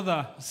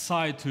another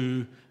side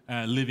to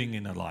living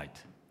in the light.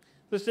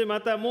 そしてま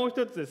たもう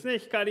一つですね、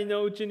光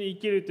のうちに生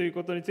きるという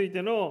ことについ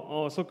て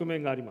の側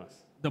面がありま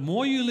す。 The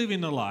more you live in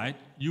the light,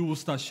 you will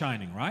start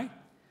shining, right?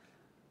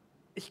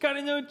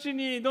 光のうち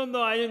にどん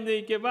どん歩んで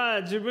いけ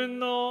ば、自分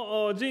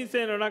の人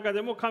生の中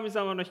でも神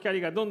様の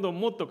光がどんどん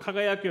もっと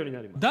輝くように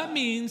なります。 That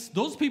means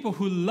those people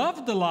who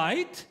love the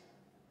light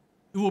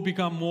will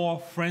become more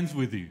friends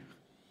with you.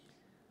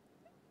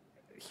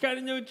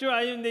 光のうちを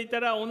歩んでいた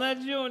ら、同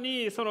じよう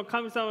にその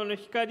神様の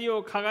光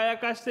を輝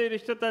かしている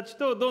人たち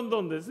とどん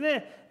どんです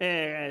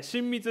ね、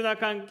親密な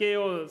関係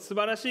を、素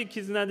晴らしい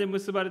絆で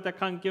結ばれた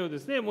関係をで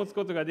すね、持つ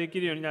ことができ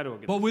るようになるわ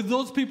けです。 But with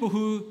those people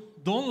who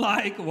don't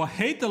like or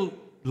hate the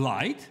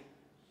light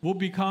will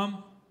become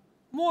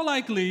more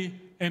likely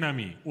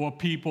enemy or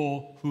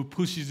people who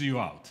pushes you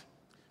out.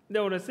 で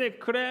もですね、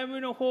暗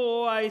闇の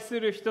方を愛す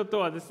る人と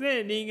はです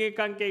ね、人間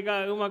関係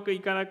がうまくい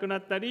かなくな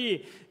った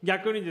り、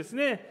逆にです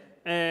ね、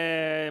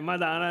ま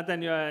だあなた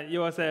には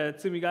弱さや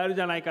罪がある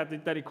じゃないかと言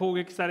ったり攻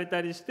撃され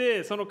たりし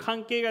て、その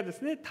関係がで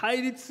すね、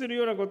対立する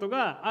ようなこと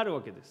がある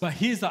わけです。 But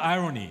here's the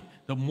irony.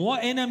 The more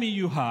enemy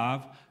you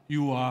have,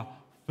 you are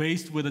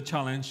faced with a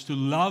challenge to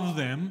love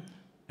them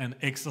and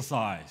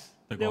exercise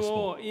the で gospel.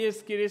 もイエ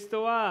ス・キリス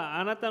トは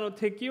あなたの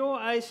敵を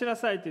愛しな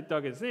さいと言った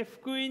わけですね。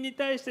福音に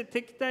対して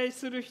敵対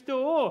する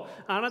人を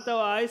あなた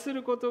は愛す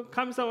ること、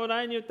神様の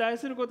愛によって愛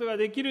することが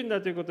できるん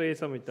だということをイエ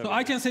ス様は言ったわ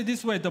So けです I can say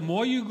this way, the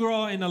more you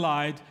grow in the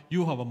light,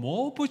 you have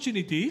more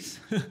opportunities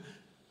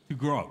to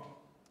grow.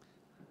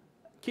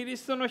 キリ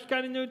ストの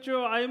光のうち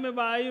を歩め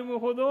ば歩む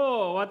ほ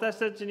ど、私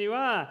たちに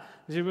は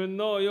自分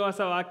の弱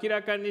さを明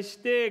らかにし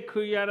て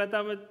悔い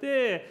改め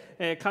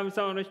て神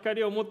様の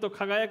光をもっと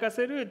輝か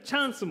せるチ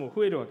ャンスも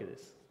増えるわけで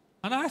す。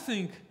And I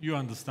think you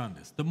understand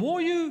this. The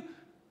more you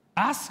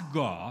ask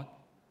God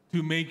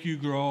to make you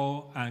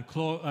grow and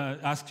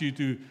ask you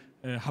to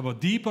have a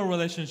deeper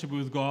relationship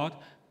with God,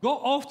 God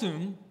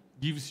often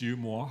gives you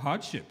more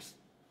hardships.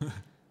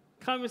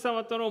 神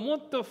様とのも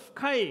っと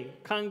深い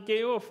関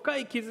係を、深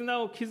い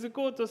絆を築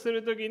こうとす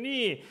るとき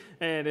に、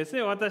です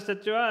ね、私た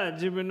ちは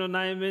自分の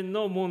内面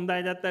の問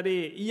題だった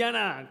り、嫌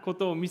なこ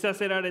とを見さ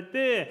せられ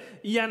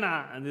て、嫌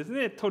なです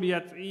ね、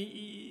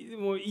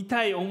もう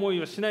痛い思い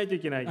をしないと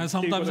いけないっていう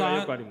ことが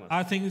よくあります。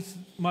I think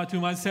to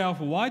myself,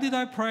 why did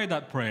I pray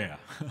that prayer?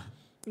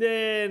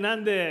 で、な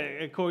ん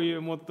でこうい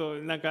うもっと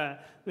なんか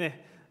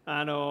ね、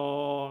な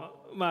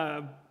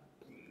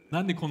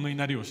んでこんな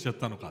祈りをしちゃっ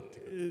たのかって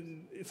い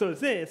う。そう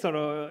です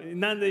ね、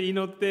なんで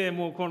祈って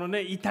もうこの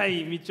ね痛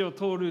い道を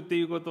通るって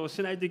いうことを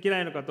しないといけな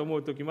いのかと思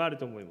う時もある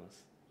と思いま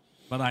す。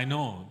But I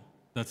know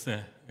that's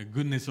the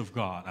goodness of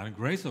God and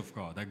grace of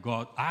God that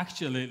God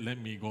actually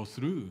let me go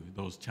through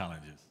those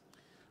challenges.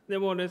 で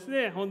もです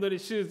ね、本当に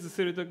手術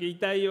するとき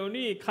痛いよう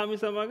に神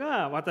様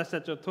が私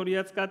たちを取り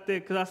扱っ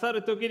てくださ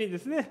るときにで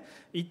すね、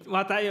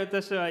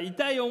私は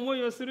痛い思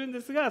いをするん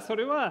ですが、そ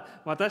れは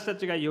私た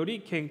ちがよ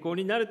り健康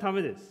になるた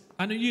めです。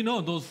And you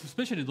know,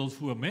 especially those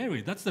who are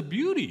married, that's the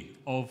beauty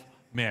of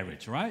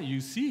marriage, right? You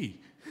see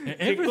everything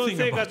about you. 結婚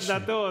生活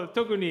だと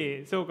特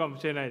にそうかも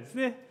しれないです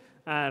ね。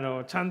ち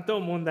ゃんと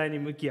問題に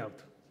向き合う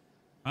と。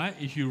Right?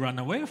 If you run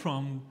away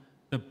from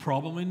the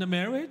problem in the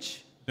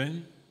marriage,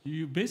 then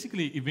you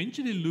basically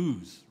eventually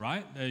lose,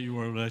 right?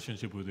 Your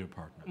relationship with your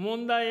partner.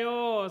 問題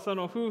を、そ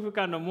の夫婦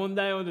間の問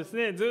題をです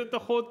ね、ずっと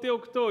放ってお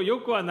くとよ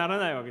くはなら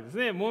ないわけです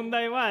ね。問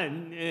題は、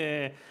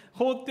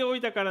放ってお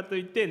いたからと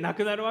いってな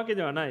くなるわけ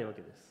ではないわ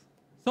けです。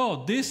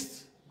So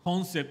this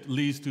concept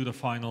leads to the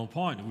final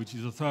point, which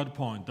is the third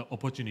point, the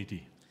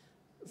opportunity.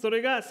 そ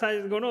れが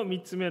最後の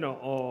3つ目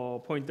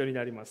のポイントに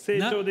なります。成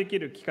長でき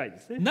る機会で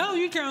すね。Now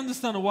you can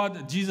understand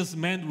what Jesus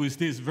meant with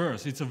this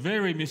verse. It's a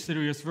very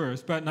mysterious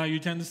verse, but now you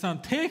can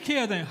understand. Take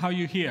care then how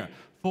you hear.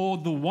 For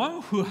the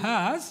one who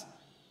has,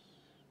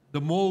 the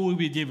more will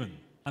be given.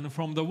 And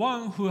from the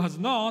one who has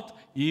not,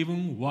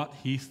 even what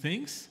he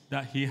thinks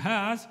that he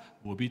has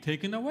will be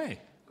taken away.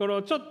 こ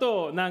のちょっ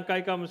と難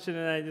解かもし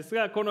れないです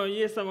が、この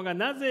イエス様が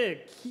な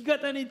ぜ聞き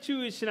方に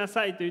注意しな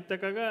さいと言った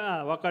か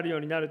が分かるよ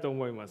うになると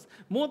思います。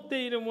持っ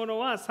ているもの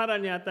はさら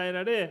に与え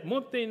られ、持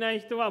っていな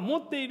い人は持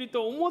っている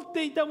と思っ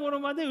ていたも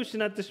のまで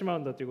失ってしまう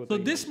んだということ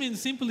です。So this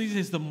means simply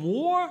this: the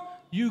more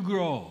you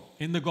grow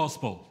in the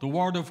gospel, the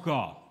word of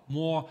God,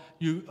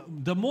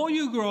 the more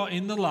you grow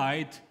in the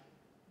light,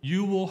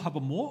 you will have a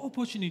more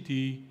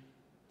opportunity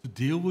to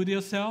deal with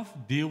yourself,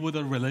 deal with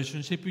a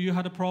relationship you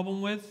had a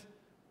problem with.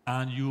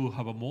 And you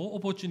have a more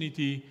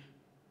opportunity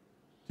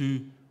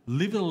to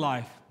live a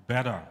life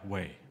better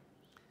way.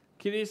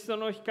 キリスト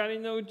の光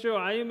のうち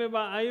を歩め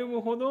ば歩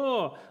むほ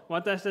ど、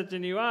私たち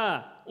に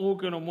は多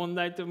くの問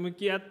題と向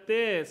き合っ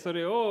て、そ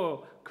れ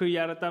を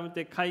悔い改め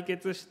て解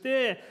決し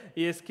て、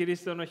イエス・キリ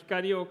ストの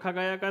光を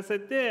輝かせ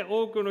て、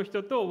多くの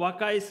人と和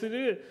解す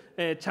る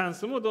チャン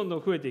スもどんど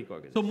ん増えていくわ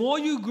けです。So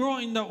more you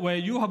grow in that way,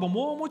 you have a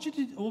more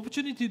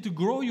opportunity to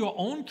grow your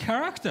own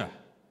character.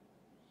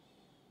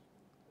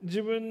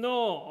 自分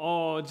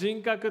の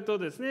人格と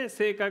ですね、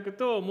性格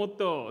ともっ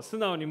と素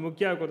直に向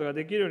き合うことが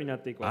できるようになっ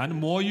ていくわけです。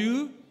And more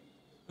you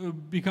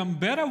become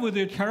better with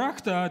your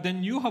character,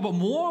 then you have a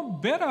more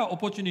better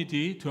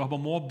opportunity to have a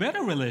more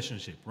better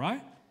relationship, right?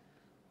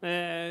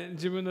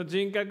 自分の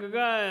人格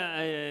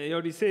が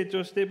より成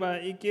長して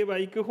いけば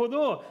いくほ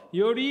ど、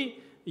より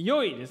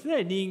良いです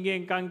ね、人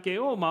間関係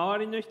を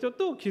周りの人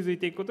と築い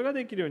ていくことが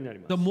できるようになり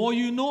ます。The more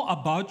you know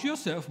about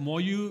yourself,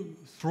 more you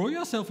throw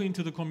yourself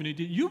into the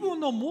community, you will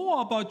know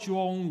more about your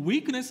own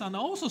weakness and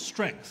also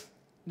strength.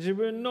 自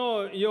分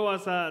の弱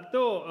さ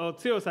と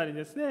強さに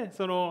ですね、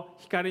その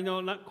光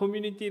のコミ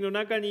ュニティの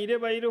中にいれ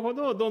ばいるほ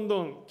ど、どん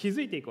どん気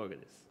づいていくわけ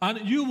です。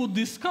And you will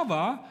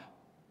discover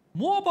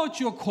more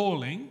about your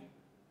calling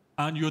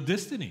and your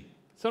destiny.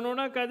 その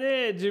中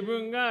で自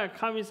分が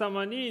神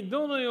様に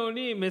どのよう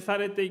に召さ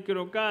れていく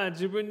のか、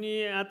自分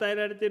に与え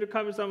られている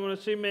神様の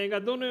使命が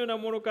どのような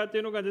ものかと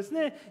いうのがです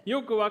ね、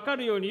よくわか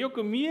るように、よ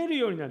く見える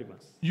ようになりま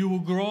す。You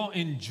will grow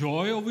in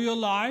joy of your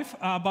life,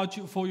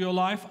 for your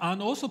life,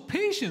 and also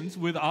patience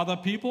with other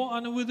people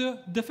and with the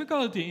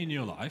difficulty in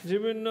your life. 自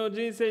分の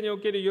人生にお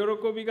ける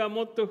喜びが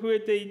もっと増え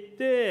ていっ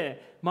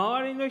て、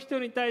周りの人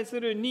に対す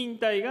る忍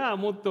耐が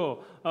もっ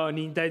と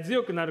忍耐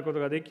強くなること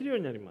ができるよう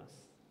になりま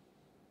す。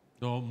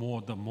The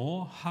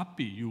more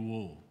happy you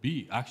will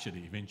be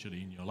actually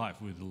eventually in your life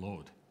with the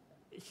Lord.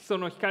 そ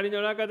の光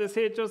の中で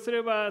成長す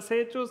れば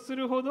成長す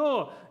るほ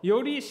ど、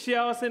より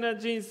幸せな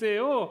人生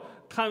を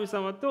神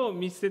様と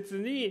密接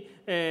に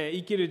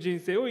生きる人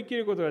生を生き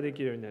ることがで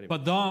きるようになりま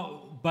す。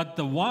But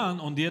the one,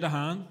 on the other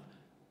hand,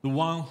 the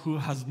one who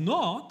has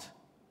not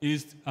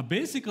is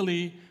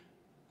basically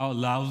our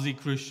lousy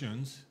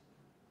Christians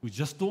who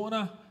just don't want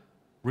to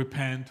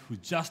repent, who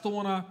just don't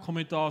want to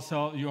commit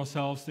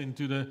yourselves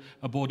into the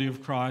body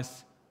of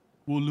Christ,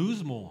 will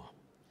lose more.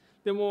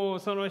 でも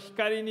その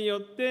光によ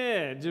っ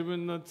て自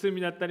分の罪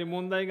だったり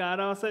問題が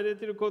表され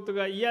ていること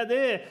が嫌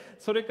で、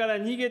それから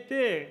逃げ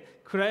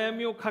て暗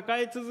闇を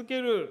抱え続け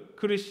る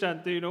クリスチャン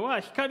というのは、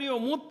光を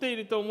持ってい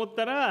ると思っ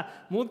た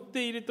ら、持っ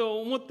ている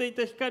と思ってい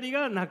た光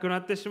がなく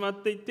なってしま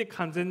っていって、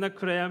完全な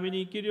暗闇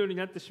に生きるように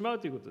なってしまう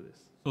ということで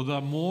す。So the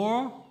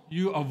more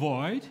you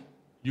avoid,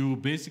 you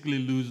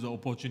basically lose the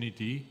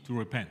opportunity to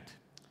repent.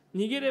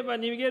 逃げれば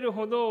逃げる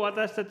ほど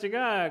私たち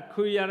が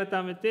悔い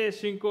改めて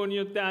信仰に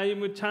よって歩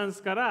むチャン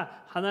スか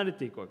ら離れ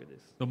ていくわけで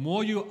す。The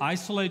more you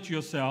isolate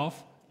yourself,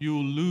 you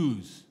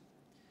lose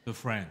the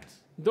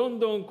friends. どん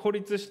どん孤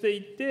立して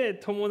いって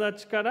友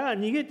達から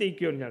逃げてい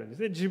くようになるんです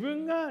ね。自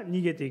分が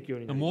逃げていくよ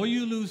うにな The る。 more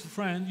you lose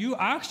friends, you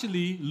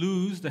actually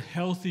lose the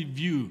healthy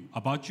view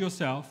about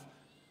yourself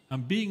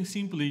and being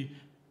simply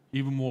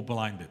even more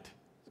blinded.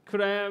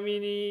 暗闇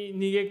に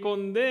逃げ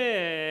込ん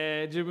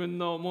で自分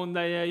の問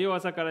題や弱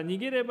さから逃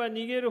げれば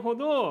逃げるほ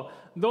ど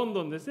どん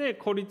どんですね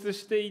孤立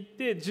していっ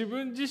て自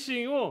分自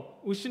身を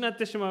失っ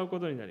てしまうこ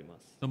とになりま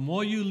す。 The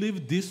more you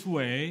live this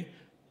way,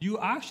 you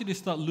actually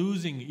start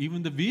losing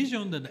even the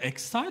vision and the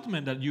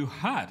excitement that you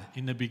had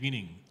in the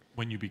beginning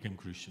when you became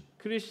Christian.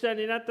 クリスチャン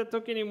になった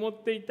時に持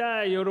ってい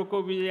た喜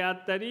びであ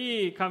った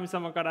り神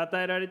様から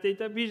与えられてい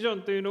たビジョ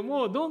ンというの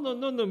もどん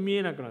どん見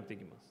えなくなってい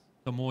きます。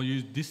 The more you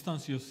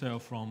distance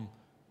yourself from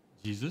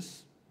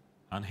Jesus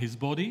and his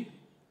body,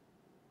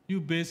 you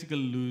basically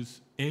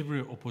lose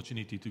every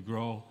opportunity to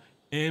grow,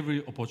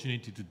 every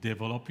opportunity to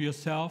develop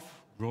yourself,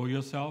 grow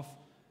yourself,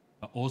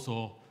 but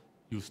also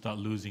you start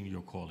losing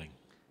your calling.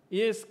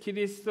 イエス・キ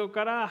リスト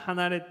から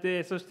離れ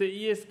て、そして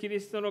イエス・キ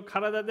リストの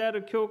体であ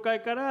る教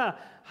会か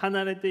ら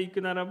離れていく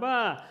なら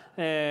ば、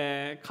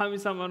神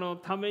様の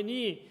ため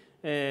に、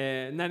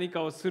何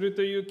かをする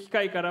という機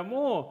会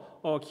も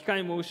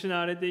失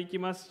われていき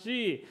ます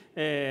し、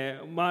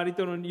周り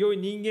との良い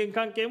人間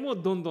関係も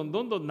どんど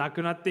んな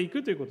くなってい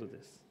くということ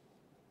です。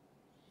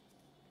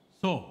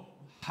So,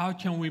 how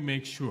can we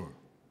make sure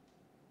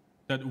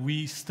that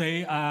we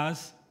stay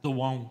as the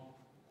one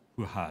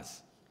who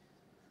has?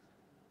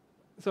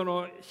 そ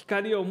の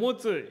光を持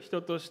つ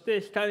人として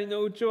光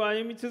のうちを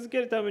歩み続け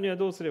るためには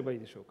どうすればいい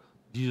でしょうか。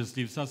 Jesus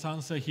gives us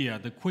answer here.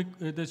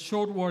 The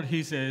short word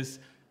he says,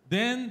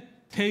 then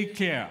take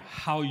care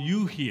how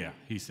you hear,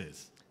 he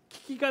says.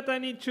 聞き方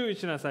に注意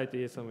しなさいと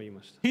イエス様は言い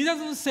ました。 He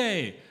doesn't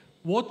say,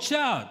 watch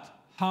out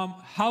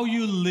how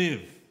you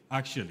live,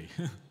 actually.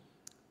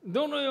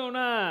 どのよう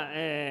な、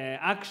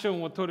アクショ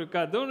ンを取る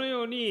か、どの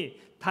ように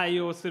対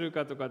応する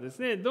かとかです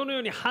ね、どのよ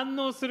うに反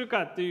応する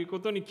かというこ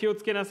とに気を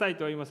つけなさい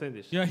とは言いません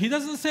でした。 Yeah, he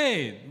doesn't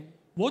say,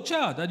 watch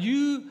out, that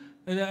you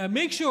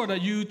make sure that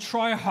you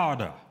try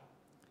harder.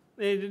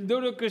 努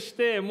力し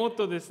てもっ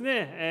とです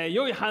ね、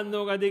良い反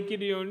応ができ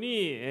るよう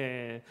に、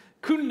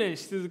訓練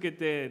し続け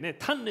て、ね、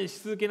鍛錬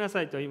し続けな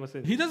さいとは言いませ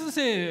んで He した。 doesn't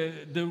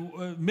say,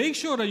 make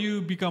sure that you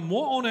become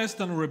more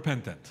honest and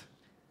repentant.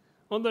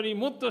 本当に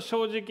もっと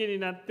正直に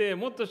なって、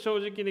もっと正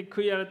直に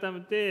悔い改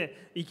め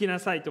て生きな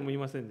さいとも言い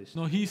ませんでした。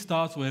 No, he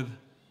starts with,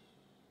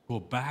 go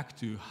back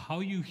to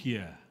how you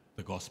hear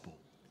the gospel,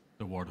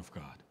 the word of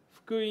God.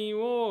 福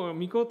音を、御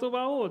言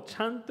葉をち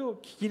ゃんと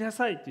聞きな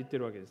さいと言って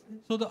るわけですね。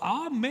 So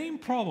our main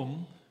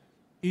problem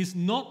is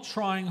not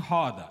trying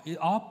harder.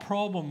 Our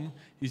problem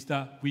is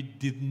that we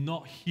did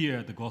not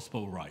hear the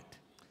gospel right.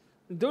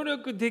 努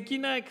力でき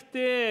なく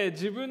て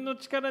自分の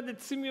力で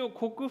罪を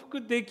克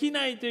服でき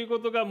ないというこ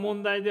とが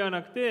問題では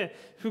なくて、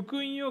福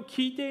音を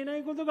聞いていな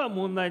いことが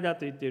問題だ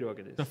と言っているわ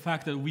けです。 The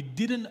fact that we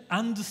didn't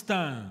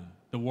understand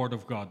the word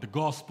of God, the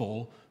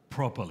gospel,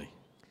 properly.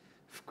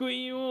 福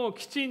音を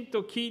きちん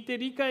と聞いて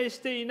理解し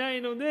ていな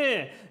いの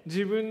で、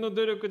自分の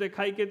努力で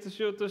解決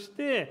しようとし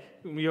て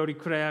より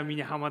暗闇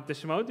にはまって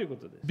しまうというこ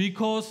とです。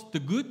 Because the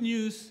good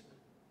news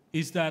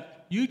is that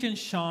you can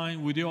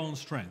shine with your own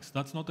strength.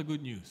 That's not the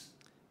good news.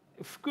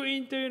 福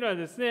音というのは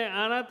ですね、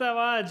あなた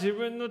は自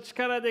分の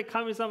力で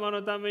神様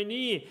のため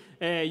に、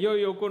良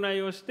い行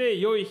いをして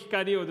良い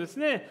光をです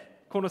ね、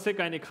この世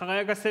界に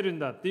輝かせるん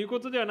だというこ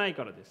とではない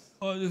からです。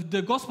The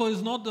gospel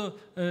is not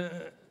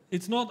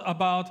it's not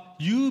about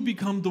you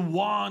become the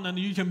one and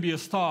you can be a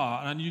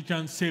star and you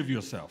can save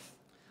yourself.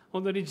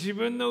 本当に自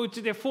分のう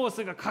ちでフォー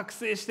スが覚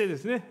醒してで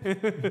すね、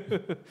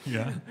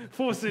Yeah.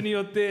 フォースに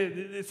よっ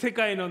て世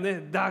界の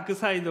ねダーク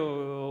サイド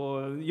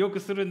を良く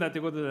するんだとい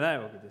うことではない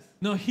わけです。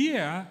 Now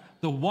here,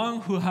 the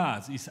one who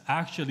has is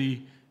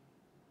actually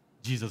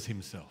Jesus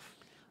himself.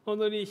 本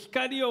当に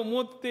光を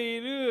持って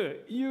い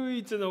る唯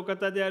一のお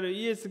方である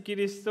イエス・キ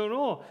リスト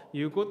の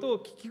言うことを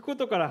聞くこ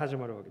とから始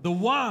まるわけです。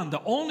 The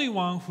only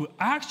one who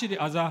actually,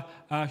 as a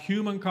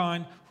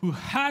humankind, who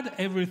had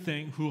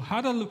everything, who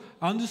had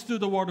understood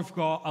the word of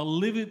God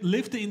and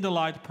lived in the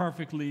light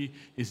perfectly,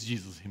 is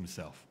Jesus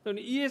himself. 本当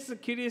にイエス・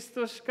キリス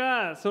トし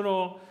かそ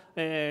の、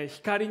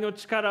光の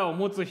力を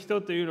持つ人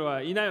というの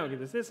はいないわけ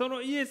ですね。そ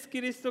のイエス・キ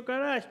リストか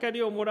ら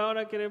光をもらわ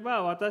なけれ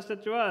ば私た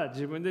ちは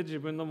自分で自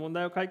分の問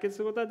題を解決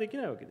することはでき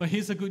ないわけです。 But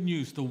here's the good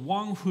news. The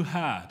one who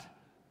had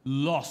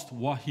lost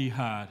what he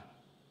had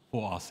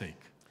for our sake.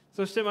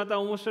 そしてまた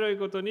面白い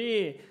こと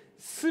に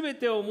すべ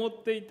てを持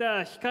ってい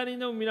た光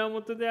の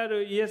源であ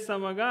るイエス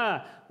様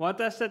が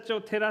私たちを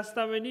照らす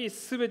ために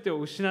すべてを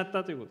失っ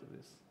たということ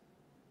です。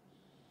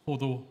For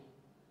the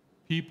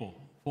people,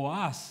 for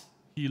us,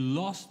 he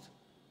lost.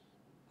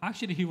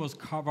 Actually, he was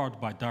covered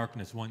by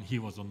darkness when he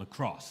was on the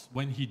cross.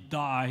 When he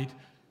died,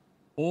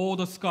 all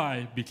the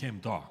sky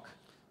became dark.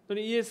 本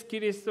当にイエス・キ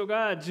リスト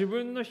が自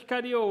分の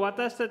光を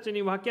私たち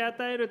に分け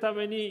与えるた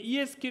めにイ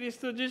エス・キリス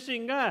ト自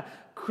身が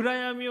暗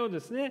闇を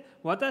ですね、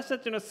私た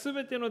ちのす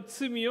べての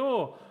罪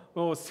を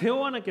背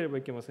負わなければ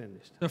いけません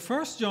でした。The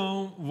 1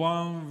 John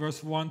 1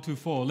 verse 1 to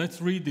 4. Let's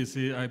read this.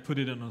 I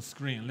put it on the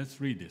screen. Let's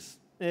read this.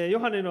 ヨ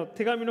ハネの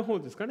手紙の方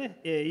ですかね、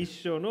一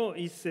章の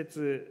一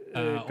節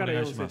から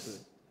四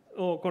節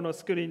をこの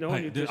スクリーンの方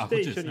に移して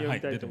一緒に読み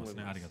たいと思い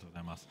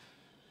ます。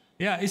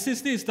Yeah, it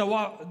says this,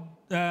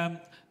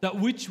 that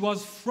which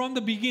was from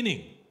the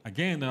beginning.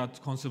 Again, that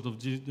concept of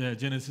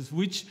Genesis,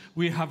 which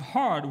we have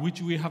heard,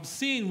 which we have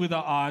seen with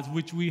our eyes,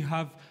 which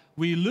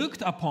we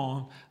looked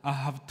upon,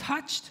 have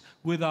touched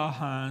with our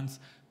hands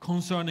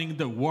concerning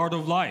the word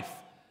of life.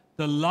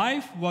 The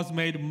life was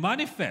made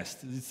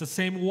manifest. It's the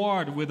same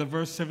word with the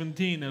verse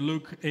 17,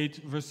 Luke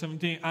 8, verse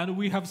 17. And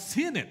we have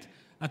seen it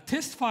and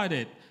testified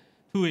it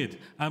to it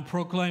and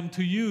proclaimed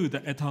to you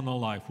the eternal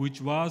life,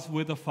 which was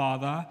with the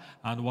Father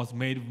and was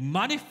made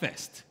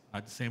manifest.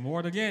 At the same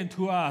word again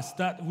to us,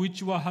 that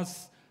which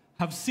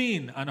have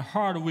seen and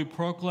heard we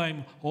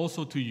proclaim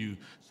also to you,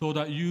 so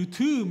that you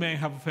too may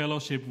have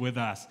fellowship with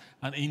us,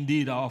 and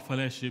indeed our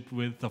fellowship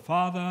with the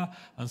Father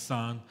and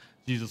Son,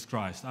 Jesus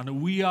Christ.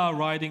 And we are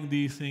writing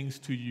these things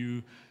to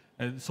you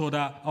so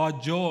that our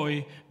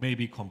joy may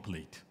be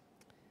complete.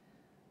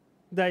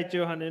 第一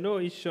ヨハネ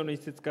の一章の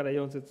一節から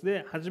四節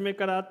で、初め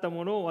からあった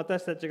ものを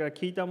私たちが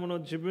聞いたもの、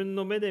自分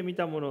の目で見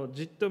たもの、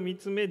じっと見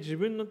つめ自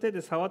分の手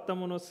で触った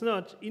もの、すな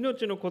わち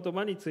命の言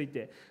葉につい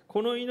て、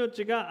この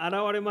命が現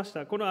れまし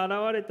た。この現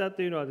れた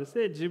というのはです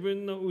ね、自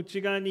分の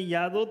内側に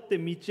宿って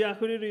満ち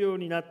溢れるよう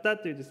になった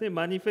というですね、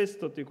マニフェス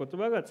トという言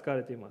葉が使わ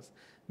れています。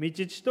御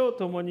父と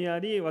共にあ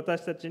り、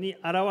私たちに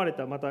現れ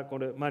た、またこ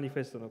れマニフ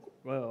ェストの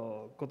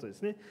ことで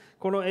すね。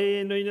この永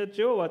遠の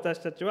命を私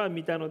たちは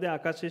見たので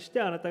証しし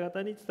てあなた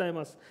方に伝え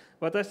ます。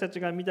私た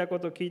ちが見たこ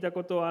と、聞いた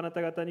ことをあなた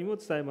方にも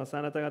伝えます。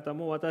あなた方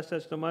も私た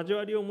ちと交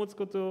わりを持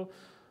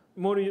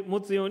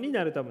つように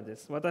なるためで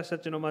す。私た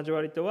ちの交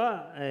わりと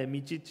は、御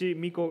父、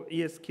御子、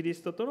イエス・キリ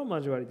ストとの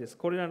交わりです。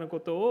これらの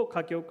ことを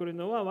書き送る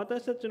のは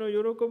私たちの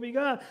喜び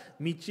が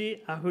満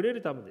ち溢れ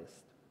るためで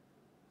す。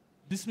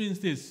This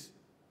means this.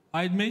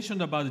 I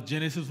mentioned about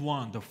Genesis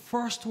 1. The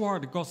first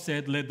word God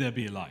said, let there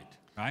be light,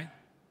 right?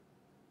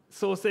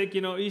 創世記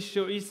の一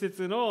章一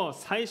節の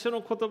最初の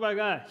言葉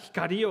が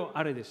光よ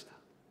あれでした。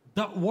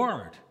That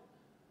word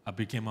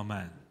became a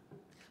man.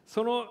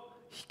 その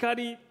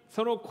光、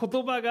その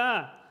言葉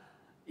が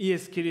イエ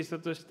ス・キリスト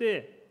とし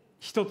て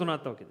人とな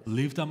ったわけです。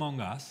Lived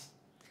among us.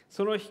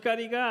 その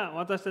光が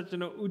私たち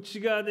の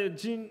内側で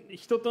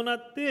人とな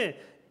っ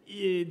て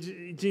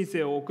人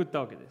生を送っ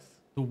たわけです。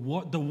The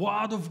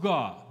word of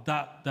God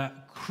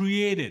that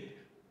created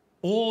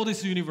all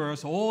this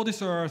universe, all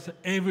this earth,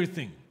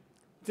 everything.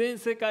 全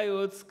世界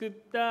を作っ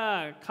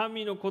た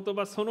神の言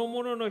葉その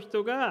ものの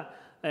人が、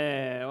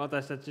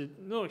私たち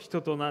の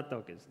人となった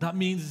わけです。That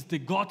means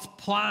that God's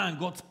plan,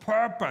 God's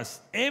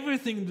purpose,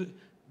 everything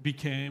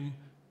became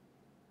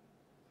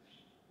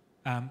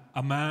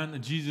a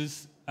man,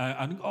 Jesus,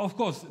 and of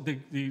course,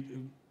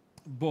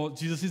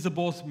 Jesus is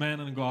both man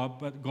and God,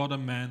 but God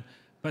and man.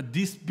 But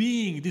this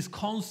being, this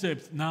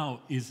concept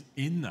now is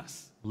in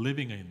us,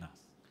 living in us.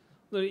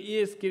 イ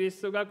エス・キリ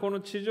ストがこ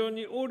の地上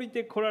に降り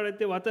てこられ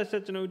て私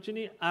たちのうち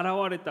に現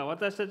れた、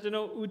私たち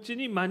のうち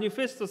にマニフ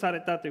ェストさ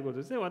れたということ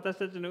ですね。私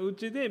たちのう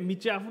ちで満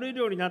ち溢れる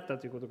ようになった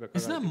ということが書か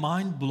れています。Isn't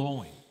that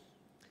mind-blowing?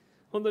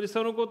 本当に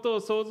そのこと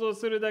を想像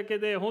するだけ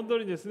で本当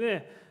にです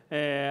ね、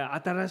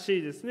新し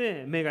いです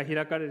ね、目が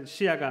開かれる、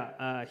視野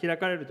が開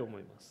かれると思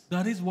います。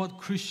That is what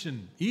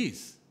Christian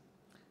is.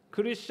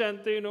 クリスチャン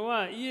というの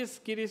はイエ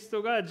ス・キリス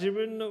トが自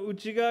分の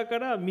内側か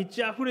ら満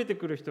ち溢れて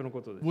くる人の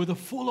ことです。With a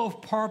full of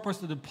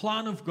purpose, the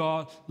plan of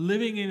God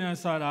living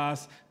inside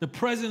us, the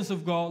presence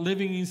of God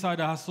living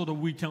inside us, so that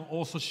we can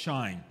also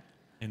shine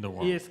in the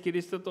world. イエス・キ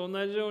リストと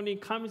同じように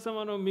神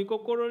様の御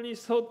心に沿っ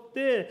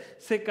て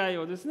世界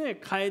をですね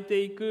変え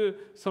てい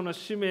くその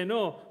使命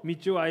の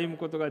道を歩む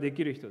ことがで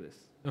きる人で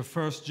す。The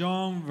 1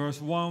 John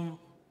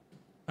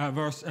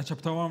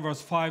chapter 1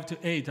 verse 5 to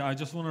 8. I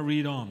just want to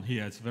read on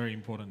here. It's very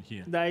important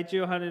here. 第一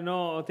ヨハネ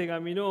の手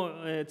紙の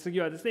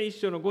次はですね、一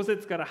章の5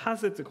節から8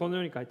節この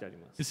ように書いてあり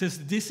ます。It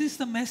says, "This is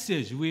the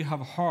message we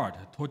have heard,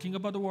 talking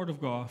about the word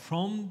of God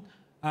from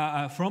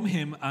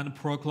Him, and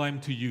proclaim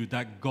to you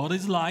that God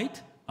is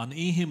light, and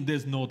in Him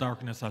there's no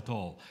darkness at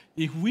all.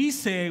 If we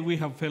say we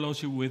have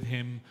fellowship with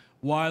Him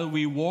while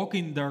we walk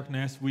in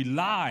darkness, we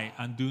lie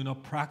and do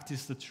not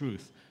practice the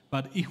truth.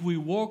 But if we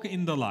walk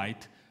in the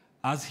light,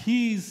 as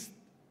He is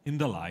in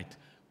the light,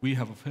 we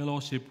have a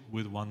fellowship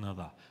with one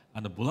another.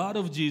 And the blood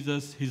of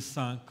Jesus, His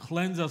Son,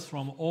 cleanses us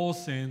from all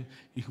sin.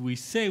 If we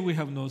say we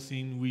have no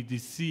sin, we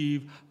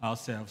deceive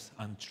ourselves,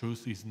 and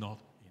truth is not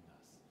in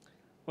us."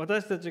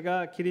 私たち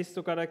がキリス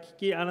トから聞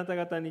き、あなた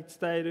方に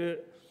伝え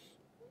る、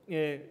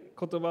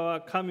言葉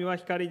は、神は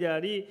光であ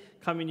り、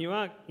神に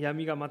は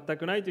闇が全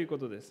くないというこ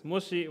とです。も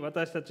し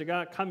私たち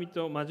が神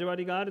と交わ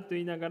りがあると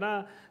言いなが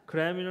ら、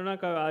暗闇の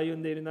中を歩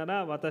んでいるな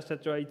ら、私た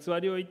ちは偽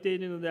りを言ってい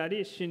るのであ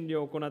り、真理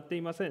を行って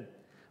いません。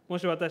も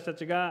し私た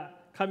ちが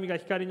神が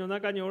光の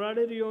中におら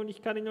れるように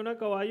光の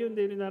中を歩ん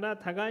でいるなら、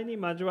互いに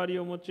交わり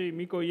を持ち、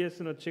御子イエ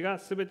スの血が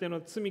すべて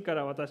の罪か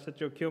ら私た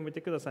ちを清め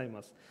てください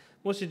ます。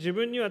もし自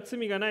分には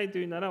罪がないと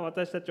いうなら、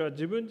私たちは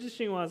自分自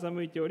身を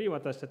欺いており、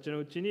私たちの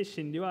うちに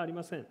真理はあり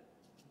ません。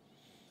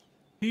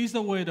Here's the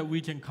way that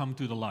we can come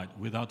to the light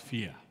without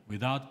fear,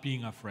 without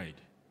being afraid.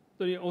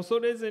 恐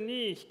れず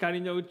に光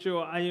のうち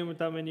を歩む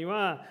ために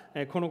は、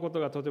このこ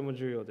とがとても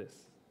重要で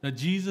す。That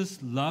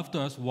Jesus loved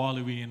us while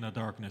we were in the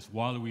darkness,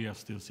 while we are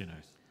still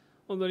sinners.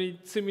 本当に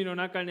罪の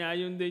中に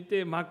歩んでい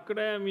て、真っ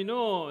暗闇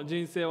の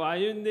人生を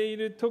歩んでい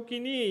る時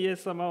に、イエ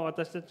ス様は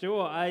私たち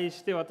を愛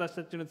して、私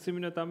たちの罪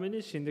のため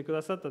に死んでく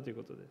ださったという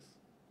ことです。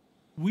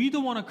We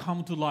don't want to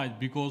come to light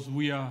because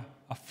we are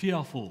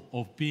fearful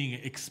of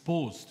being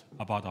exposed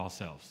about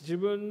ourselves. 自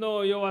分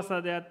の弱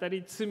さであった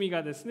り罪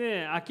がです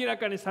ね、明ら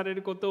かにされ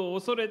ることを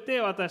恐れて、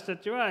私た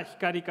ちは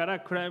光から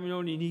暗闇の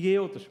方に逃げ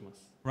ようとしま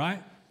す。Right?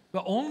 The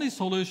only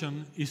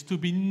solution is to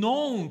be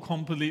known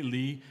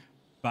completely,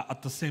 but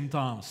at the same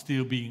time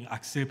still being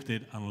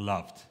accepted and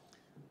loved.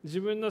 自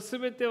分のす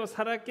べてを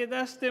さらけ出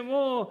して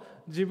も、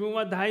自分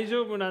は大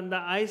丈夫なん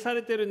だ、愛さ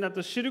れてるんだ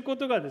と知るこ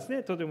とがです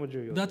ね、とても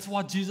重要です。 That's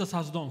what Jesus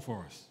has done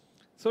for us.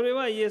 それ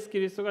はイエス・キ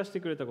リストがして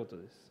くれたこと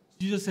です。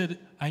Jesus said,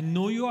 I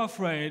know you are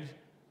afraid,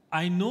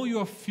 I know you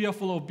are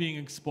fearful of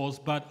being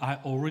exposed, but I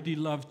already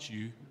loved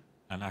you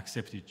and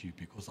accepted you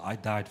because I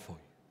died for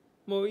you.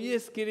 もうイエ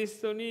ス・キリ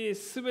ストに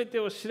すべて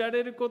を知ら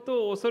れるこ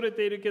とを恐れ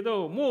ているけ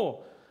ど、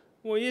も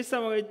うイエス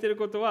様が言ってる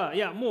ことは、い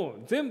やも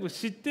う全部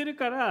知ってる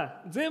か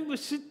ら、全部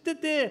知って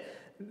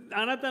て、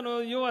あなた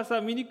の弱さ、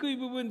醜い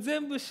部分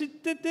全部知っ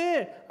て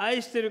て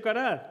愛してるか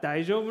ら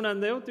大丈夫なん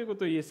だよというこ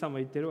とをイエス様は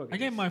言ってるわけで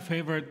す。 Again, my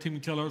favorite Tim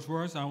Keller's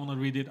words, I want to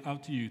read it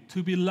out to you.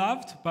 To be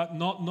loved but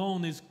not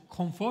known is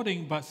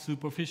comforting but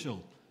superficial.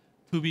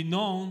 To be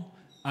known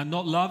and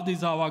not loved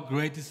is our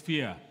greatest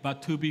fear.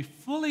 But to be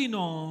fully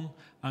known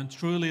and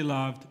truly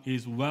loved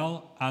is,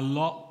 well, a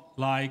lot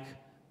like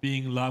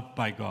being loved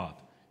by God.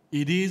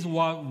 It is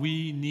what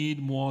we need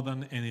more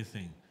than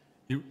anything.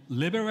 It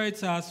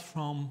liberates us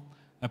from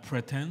a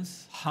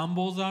pretense,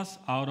 humbles us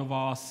out of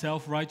our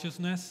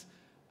self-righteousness,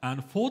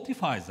 and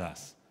fortifies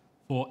us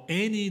for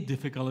any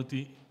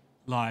difficulty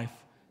life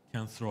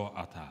can throw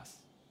at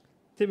us.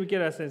 ティム・ケ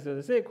ラー先生は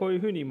ですね、こういう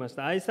ふうに言いまし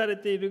た。愛され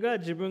ているが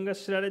自分が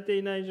知られて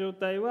いない状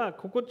態は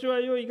心地は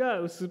良いが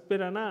薄っぺ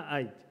らな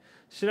愛。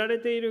知られ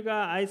ている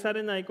が愛さ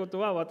れないこと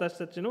は私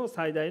たちの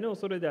最大の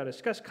恐れである。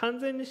しかし完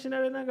全に知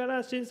られなが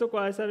ら心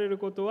底愛される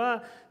こと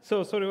は、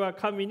それは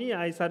神に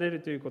愛される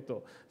というこ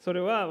と。そ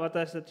れは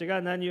私たち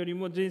が何より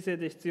も人生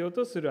で必要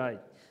とする愛。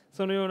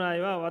そのような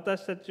愛は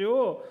私たち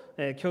を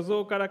虚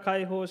像から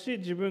解放し、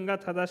自分が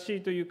正し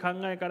いという考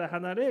えから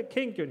離れ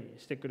謙虚に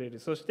してくれる。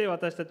そして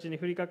私たちに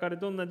降りかかる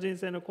どんな人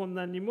生の困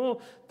難にも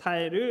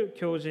耐える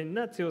強靭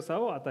な強さ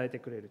を与えて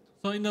くれる。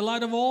So in the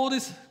light of all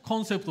this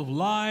concept of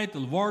light, the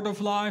word of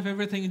life,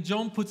 everything,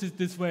 John puts it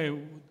this way: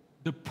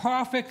 the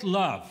perfect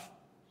love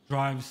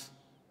drives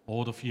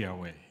all the fear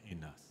away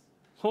in us.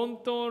 本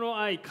当の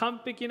愛、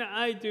完璧な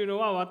愛というの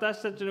は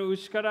私たちの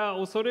内から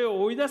恐れ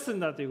を追い出すん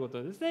だというこ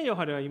とですね。ヨ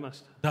ハネは言いま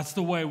した。That's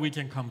the way we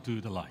can come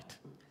to the light.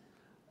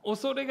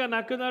 恐れが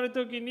なくなる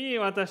ときに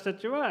私た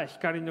ちは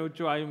光の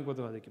内を歩むこ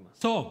とができま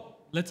す。So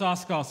let's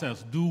ask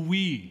ourselves: do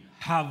we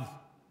have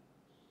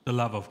the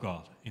love of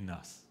God in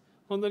us?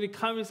 本当に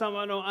神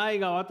様の愛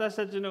が私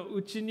たちの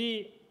内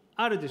に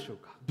あるでしょう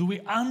か。 Do we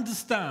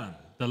understand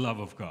the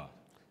love of God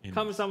in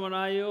神 us? 様の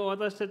愛を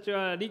私たち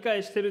は理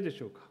解しているでし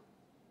ょうか。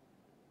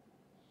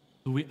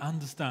 Do we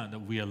understand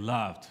that we are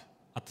loved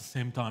at the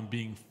same time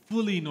being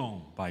fully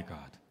known by God?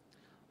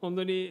 本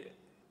当に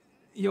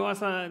弱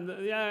さ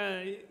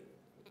や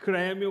暗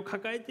闇を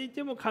抱えてい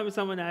ても神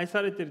様に愛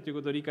されているという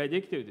ことを理解で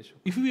きているでしょ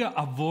うか。 If we are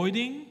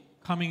avoiding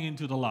coming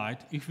into the light,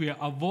 if we are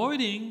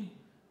avoiding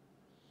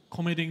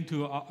committing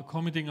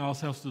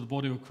ourselves to the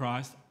body of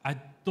Christ, I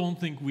don't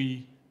think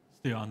we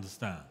still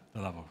understand the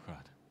love of God.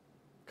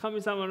 神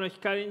様の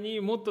光に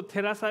もっと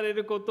照らされ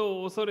るこ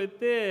とを恐れ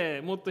て、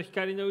もっと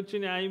光のうち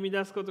に歩み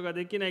出すことが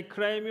できない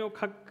暗闇を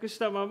隠し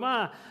たま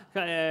ま、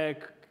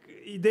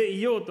で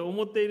いようと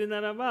思っている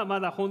ならば、ま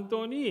だ本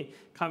当に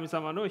神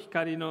様の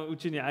光のう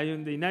ちに歩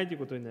んでいないという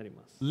ことになり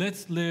ます。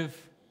Let's live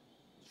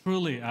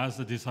truly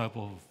as a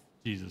disciple of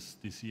Jesus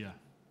this year.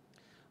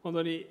 本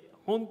当に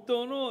本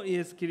当のイ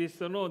エス・キリス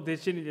トの弟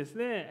子にです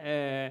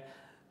ね、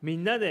み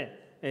んな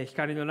で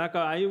光の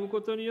中を歩むこ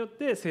とによっ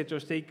て成長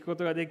していくこ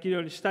とができるよ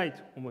うにしたいと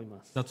思い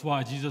ます。That's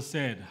why Jesus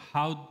said,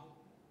 "How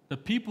the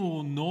people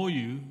will know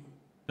you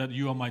that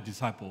you are my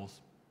disciples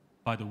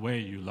by the way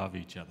you love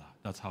each other."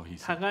 That's how he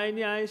said. 互い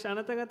に愛し、あ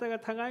なた方が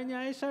互いに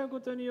愛し合うこ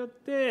とによっ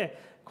て、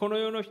この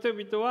世の人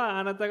々は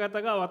あなた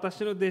方が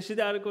私の弟子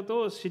であるこ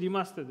とを知り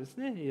ますとです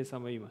ね、イエス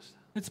様は言いまし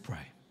た。Let's pray.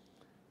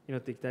 祈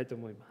っていきたいと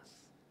思いま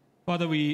す。Father, we